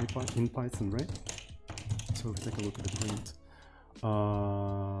in Python, right? So if we take a look at the print.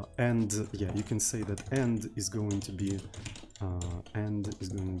 And yeah, you can say that end is going to be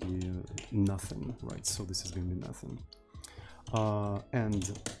nothing, right? So this is going to be nothing. And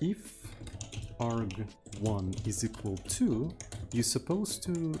if arg1 is equal to, you're supposed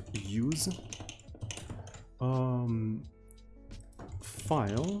to use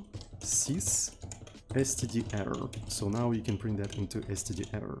file sys std error. So now you can print that into std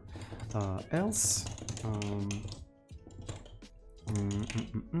error. Else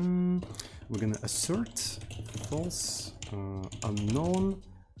we're gonna assert false unknown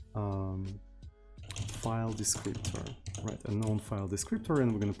file descriptor, right? Unknown file descriptor,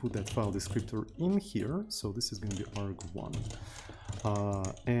 and we're gonna put that file descriptor in here. So this is gonna be arg1,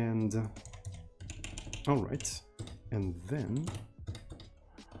 and all right, and then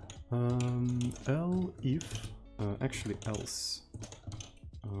else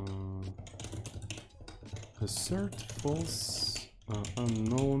assert false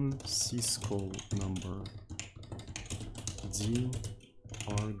unknown syscall number d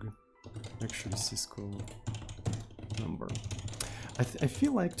arg syscall number. I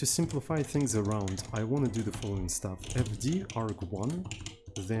feel like to simplify things around, I want to do the following stuff: fd arg1,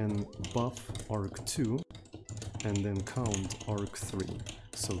 then buff arg2, and then count arg3.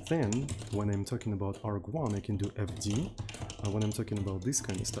 So then when I'm talking about arg1, I can do fd. When I'm talking about this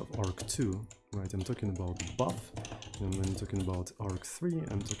kind of stuff, arg2, right, I'm talking about buff, and when I'm talking about arg3,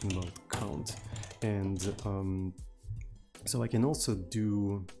 I'm talking about count. And so I can also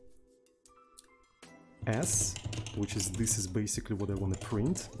do s, which is, this is basically what I want to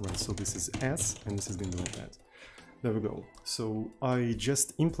print, right? So this is s, and this is going to be like that. There we go. So I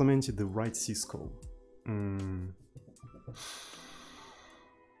just implemented the right syscall.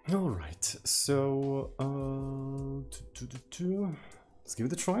 All right, so let's give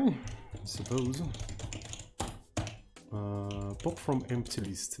it a try, I suppose. Pop from empty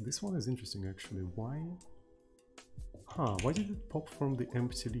list. This one is interesting, actually. Why? Why did it pop from the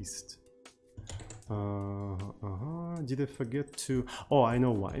empty list? Did I forget to? Oh, I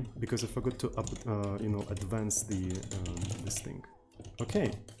know why. Because I forgot to advance the this thing.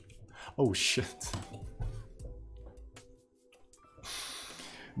 Okay. Oh shit.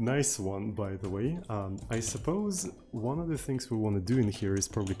 Nice one, by the way. I suppose one of the things we want to do in here is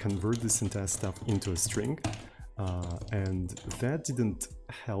probably convert this entire stuff into a string, and that didn't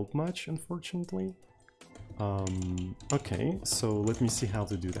help much, unfortunately. Okay, so let me see how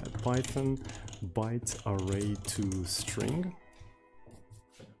to do that. Python byte array to string.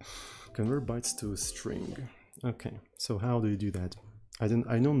 Convert bytes to a string. Okay, so how do you do that?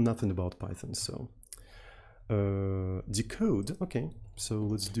 I know nothing about Python, so decode. Okay, so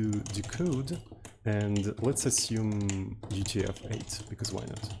let's do decode, and let's assume UTF-8, because why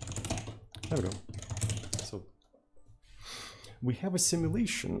not? There we go. So we have a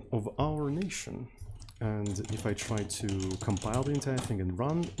simulation of our nation. And if I try to compile the entire thing and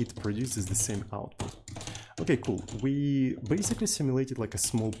run, it produces the same output. Okay, cool. We basically simulated like a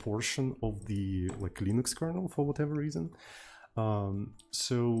small portion of the Linux kernel for whatever reason.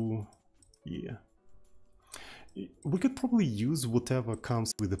 So yeah, we could probably use whatever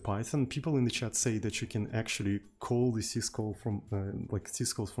comes with the Python. People in the chat say that you can actually call the syscall from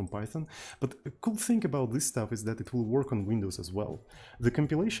syscalls from Python. But the cool thing about this stuff is that it will work on Windows as well. The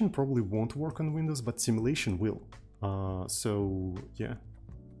compilation probably won't work on Windows, but simulation will. So yeah,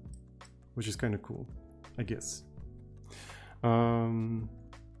 which is kind of cool, I guess.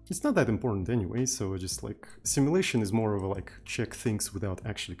 It's not that important anyway, so just simulation is more of a check things without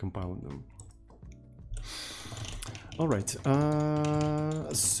actually compiling them. All right,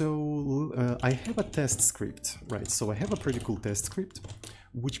 so I have a test script, right? So I have a pretty cool test script,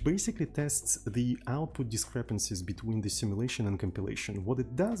 which basically tests the output discrepancies between the simulation and compilation. What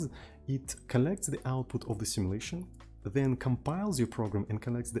it does, it collects the output of the simulation, then compiles your program and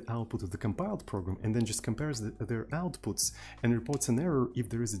collects the output of the compiled program, and then just compares their outputs and reports an error if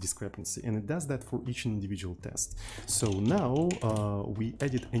there is a discrepancy. And it does that for each individual test. So now we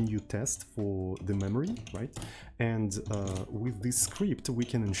added a new test for the memory, right? And with this script, we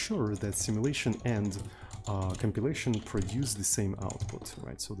can ensure that simulation and compilation produce the same output,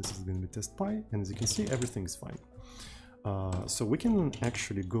 right? So this is going to be test pi, and as you can see, everything is fine. So we can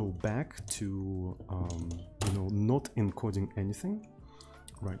actually go back to not encoding anything.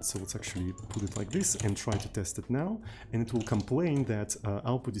 Right, so let's actually put it like this and try to test it now, and it will complain that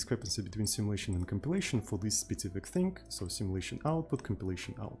output discrepancy between simulation and compilation for this specific thing. So simulation output,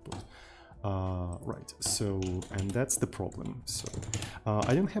 compilation output. Right, so, and that's the problem. So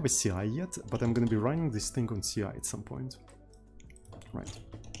I don't have a CI yet, but I'm gonna be running this thing on CI at some point. Right.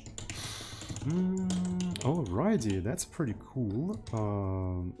 Alrighty, that's pretty cool.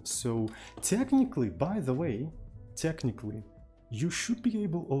 So technically, by the way, technically, you should be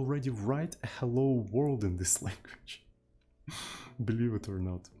able already write a hello world in this language. Believe it or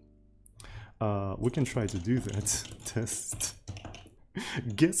not. We can try to do that. Test.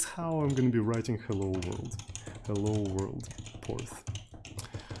 Guess how I'm gonna be writing hello world. Hello world, Porth.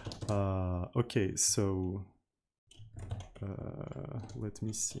 Okay, so let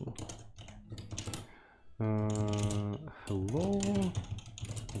me see. Hello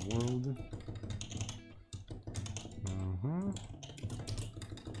world.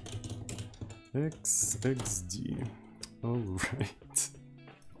 XXD. All right.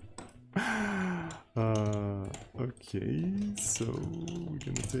 Okay, so we're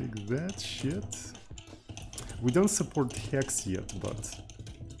gonna take that shit. We don't support hex yet, but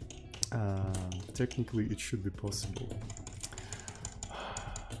technically it should be possible.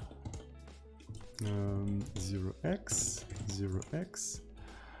 0x, 0x.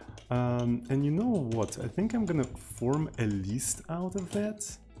 And you know what? I think I'm gonna form a list out of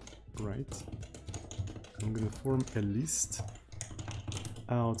that. Right. I'm gonna form a list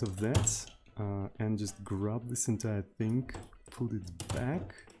out of that and just grab this entire thing, put it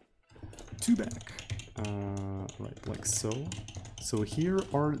back to back. Right, like so. So here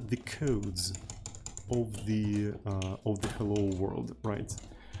are the codes of the hello world, right?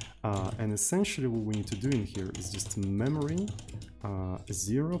 And essentially what we need to do in here is just memory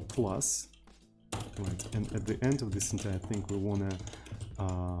 0 plus, right? And at the end of this entire thing, we want to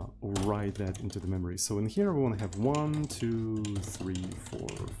write that into the memory. So in here, we want to have 1, 2, 3, 4,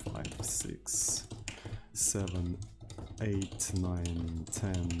 5, 6, 7, 8, 9,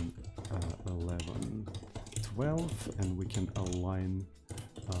 10, 11, 12, and we can align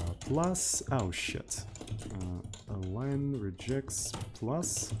plus, oh shit, align rejects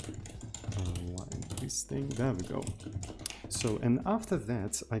plus, align this thing, there we go. So, and after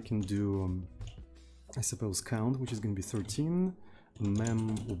that, I can do, I suppose, count, which is going to be 13,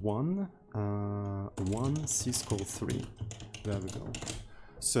 mem1, 1, syscall 3, there we go.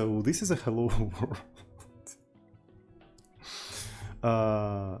 So this is a hello world.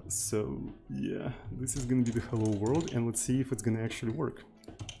 So yeah, this is gonna be the hello world, and let's see if it's gonna actually work.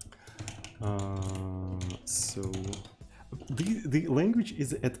 So the language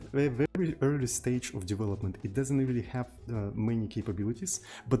is at a very early stage of development. It doesn't really have many capabilities,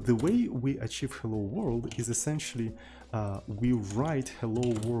 but the way we achieve hello world is essentially we write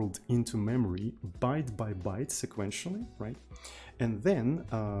hello world into memory byte by byte sequentially, right? And then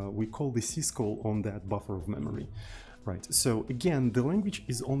we call the syscall on that buffer of memory. Right, so again, the language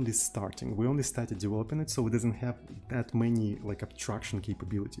is only starting. We only started developing it, so it doesn't have that many like abstraction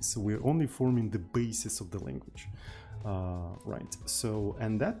capabilities. So we're only forming the basis of the language. Right, so,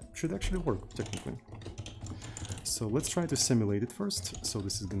 and that should actually work technically. So let's try to simulate it first. So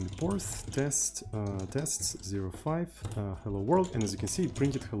this is going to be Porth tests 05 hello world, and as you can see, it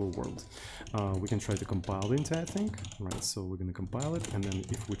printed hello world. We can try to compile the entire thing, right? So we're going to compile it, and then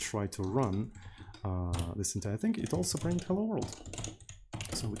if we try to run this entire thing, it also printed hello world.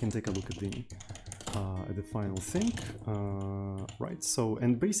 So we can take a look at the final thing, right? So,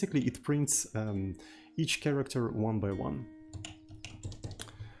 and basically it prints each character one by one.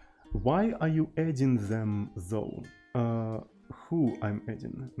 Why are you adding them though? Who I'm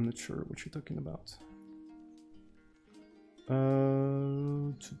adding? I'm not sure what you're talking about.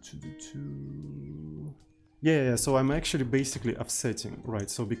 Yeah, so I'm actually basically offsetting, right?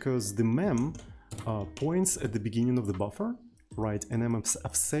 So because the mem points at the beginning of the buffer, right? And I'm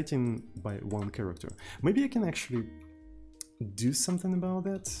offsetting by one character. Maybe I can actually do something about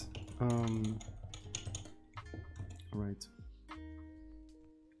that. Right.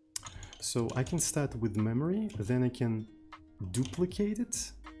 So I can start with memory, then I can duplicate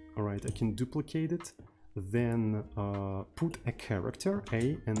it. All right, I can duplicate it, then put a character,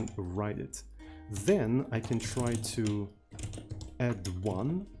 A, and write it. Then I can try to add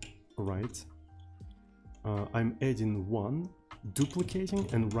one, right? I'm adding one, duplicating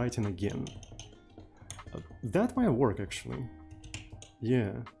and writing again. That might work actually.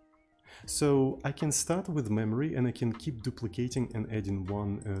 Yeah. So I can start with memory and I can keep duplicating and adding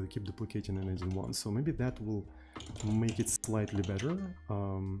one, keep duplicating and adding one. So maybe that will make it slightly better.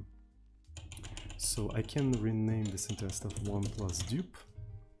 So I can rename this entire stuff 1 plus dupe.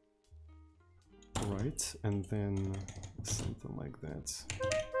 right, and then something like that.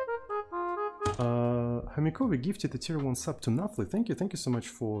 Hamikovi gifted a tier 1 sub to Nafli. Thank you so much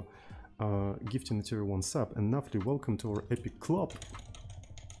for gifting a tier 1 sub. And Nafli, welcome to our epic club.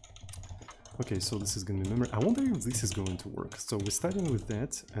 Okay, so this is gonna be memory. I wonder if this is going to work. So we're starting with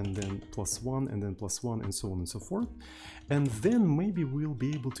that, and then +1, and then +1, and so on and so forth. And then maybe we'll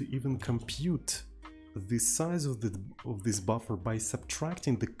be able to even compute the size of this buffer by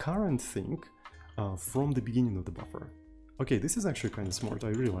subtracting the current thing from the beginning of the buffer. Okay, this is actually kind of smart. I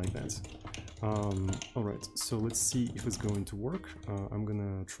really like that. Alright, so let's see if it's going to work. I'm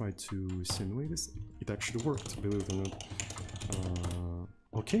gonna try to simulate this. It actually worked, believe it or not.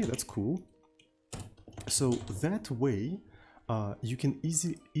 Okay, that's cool. So that way, you can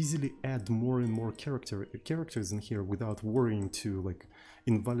easily add more and more characters in here without worrying to like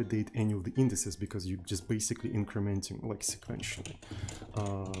invalidate any of the indices, because you're just basically incrementing like sequentially.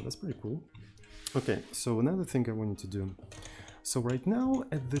 That's pretty cool. Okay, so another thing I wanted to do. So right now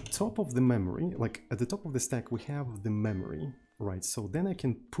at the top of the memory, like at the top of the stack, we have the memory, right? So then I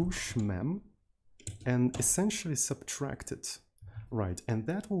can push mem and essentially subtract it. Right, and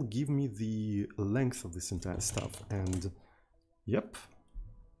that will give me the length of this entire stuff, and yep,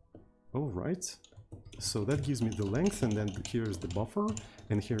 all right, so that gives me the length, and then here is the buffer,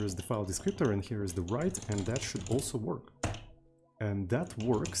 and here is the file descriptor, and here is the write, and that should also work. And that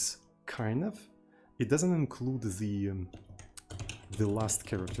works, kind of. It doesn't include the last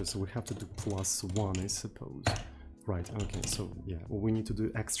character, so we have to do +1, I suppose. Right, okay, so yeah, we need to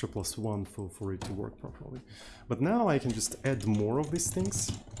do extra +1 for it to work properly. But now I can just add more of these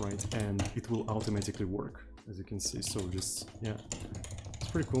things, right, and it will automatically work, as you can see. So just, yeah,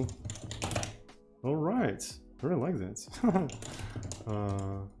 it's pretty cool. All right, I really like that.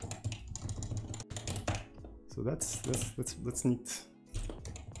 So that's neat.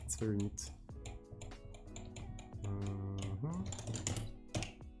 It's very neat.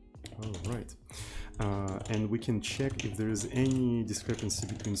 All right. And we can check if there is any discrepancy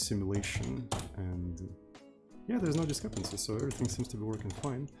between simulation and... Yeah, there's no discrepancy, so everything seems to be working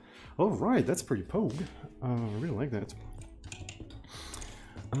fine. Alright, that's pretty pogue. I really like that.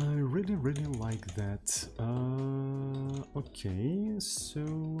 I really like that. Okay,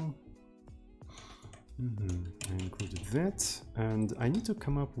 so... I included that, and I need to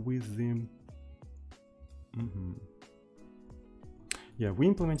come up with the... Yeah, we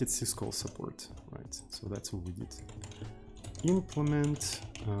implemented syscall support, right? So that's what we did. Implement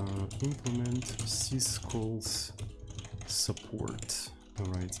syscalls support.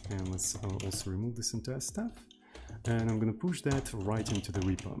 All right, and let's also remove this entire stuff. And I'm gonna push that right into the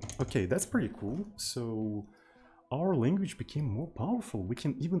repo. Okay, that's pretty cool. So our language became more powerful. We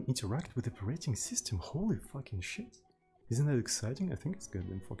can even interact with the operating system. Holy fucking shit. Isn't that exciting? I think it's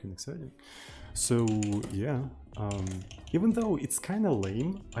goddamn fucking exciting. So yeah, even though it's kind of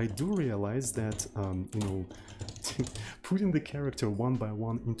lame, I do realize that, you know, putting the character one by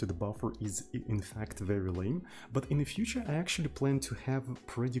one into the buffer is in fact very lame. But in the future, I actually plan to have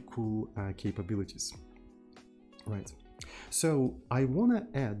pretty cool capabilities. Right. So I want to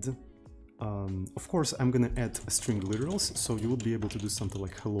add, of course, I'm going to add string literals, so you will be able to do something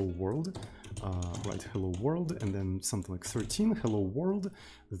like hello world. Right, hello world, and then something like 13, hello world,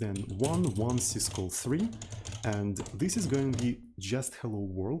 then 1 syscall 3, and this is going to be just hello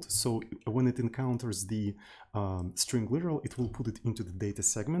world. So when it encounters the string literal, it will put it into the data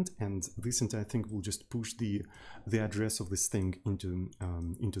segment, and this entire thing will just push the address of this thing into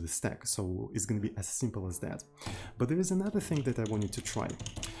the stack. So it's going to be as simple as that. But there is another thing that I wanted to try.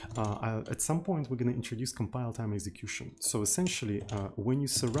 At some point, we're going to introduce compile time execution. So essentially, when you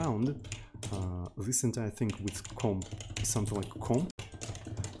surround this entire thing with comp, something like comp,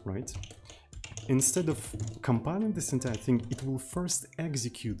 right? Instead of compiling this entire thing, it will first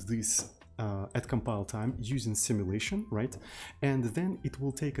execute this at compile time using simulation, right? And then it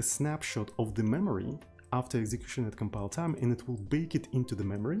will take a snapshot of the memory after execution at compile time, and it will bake it into the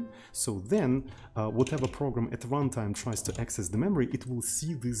memory. So then whatever program at runtime tries to access the memory, it will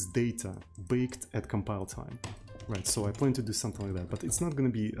see this data baked at compile time. Right, so I plan to do something like that, but it's not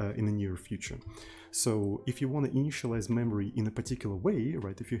going to be in the near future. So if you want to initialize memory in a particular way,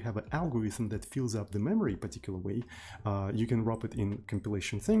 right, if you have an algorithm that fills up the memory a particular way, you can wrap it in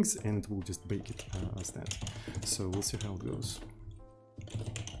compilation things, and it will just bake it as that. So we'll see how it goes.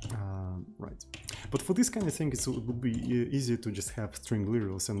 Right. But for this kind of thing, it would be easier to just have string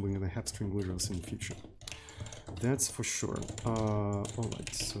literals, and we're going to have string literals in the future. That's for sure.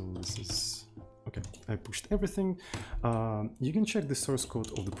 Alright, so this is... Okay, I pushed everything. You can check the source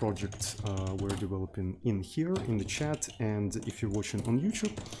code of the project we're developing in here in the chat, and if you're watching on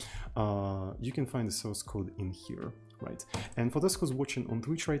YouTube, you can find the source code in here, right? And for those who's watching on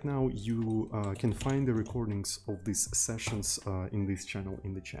Twitch right now, you can find the recordings of these sessions in this channel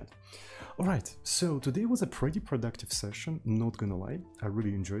in the chat. All right, so today was a pretty productive session, not gonna lie. I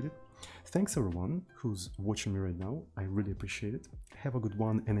really enjoyed it. Thanks everyone who's watching me right now. I really appreciate it. Have a good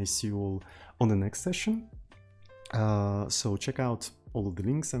one, and I see you all on the next session. So check out all of the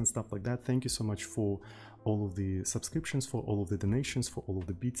links and stuff like that. Thank you so much for all of the subscriptions, for all of the donations, for all of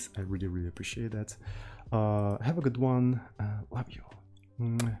the bits. I really, really appreciate that. Have a good one. Love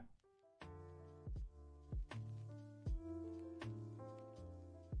you.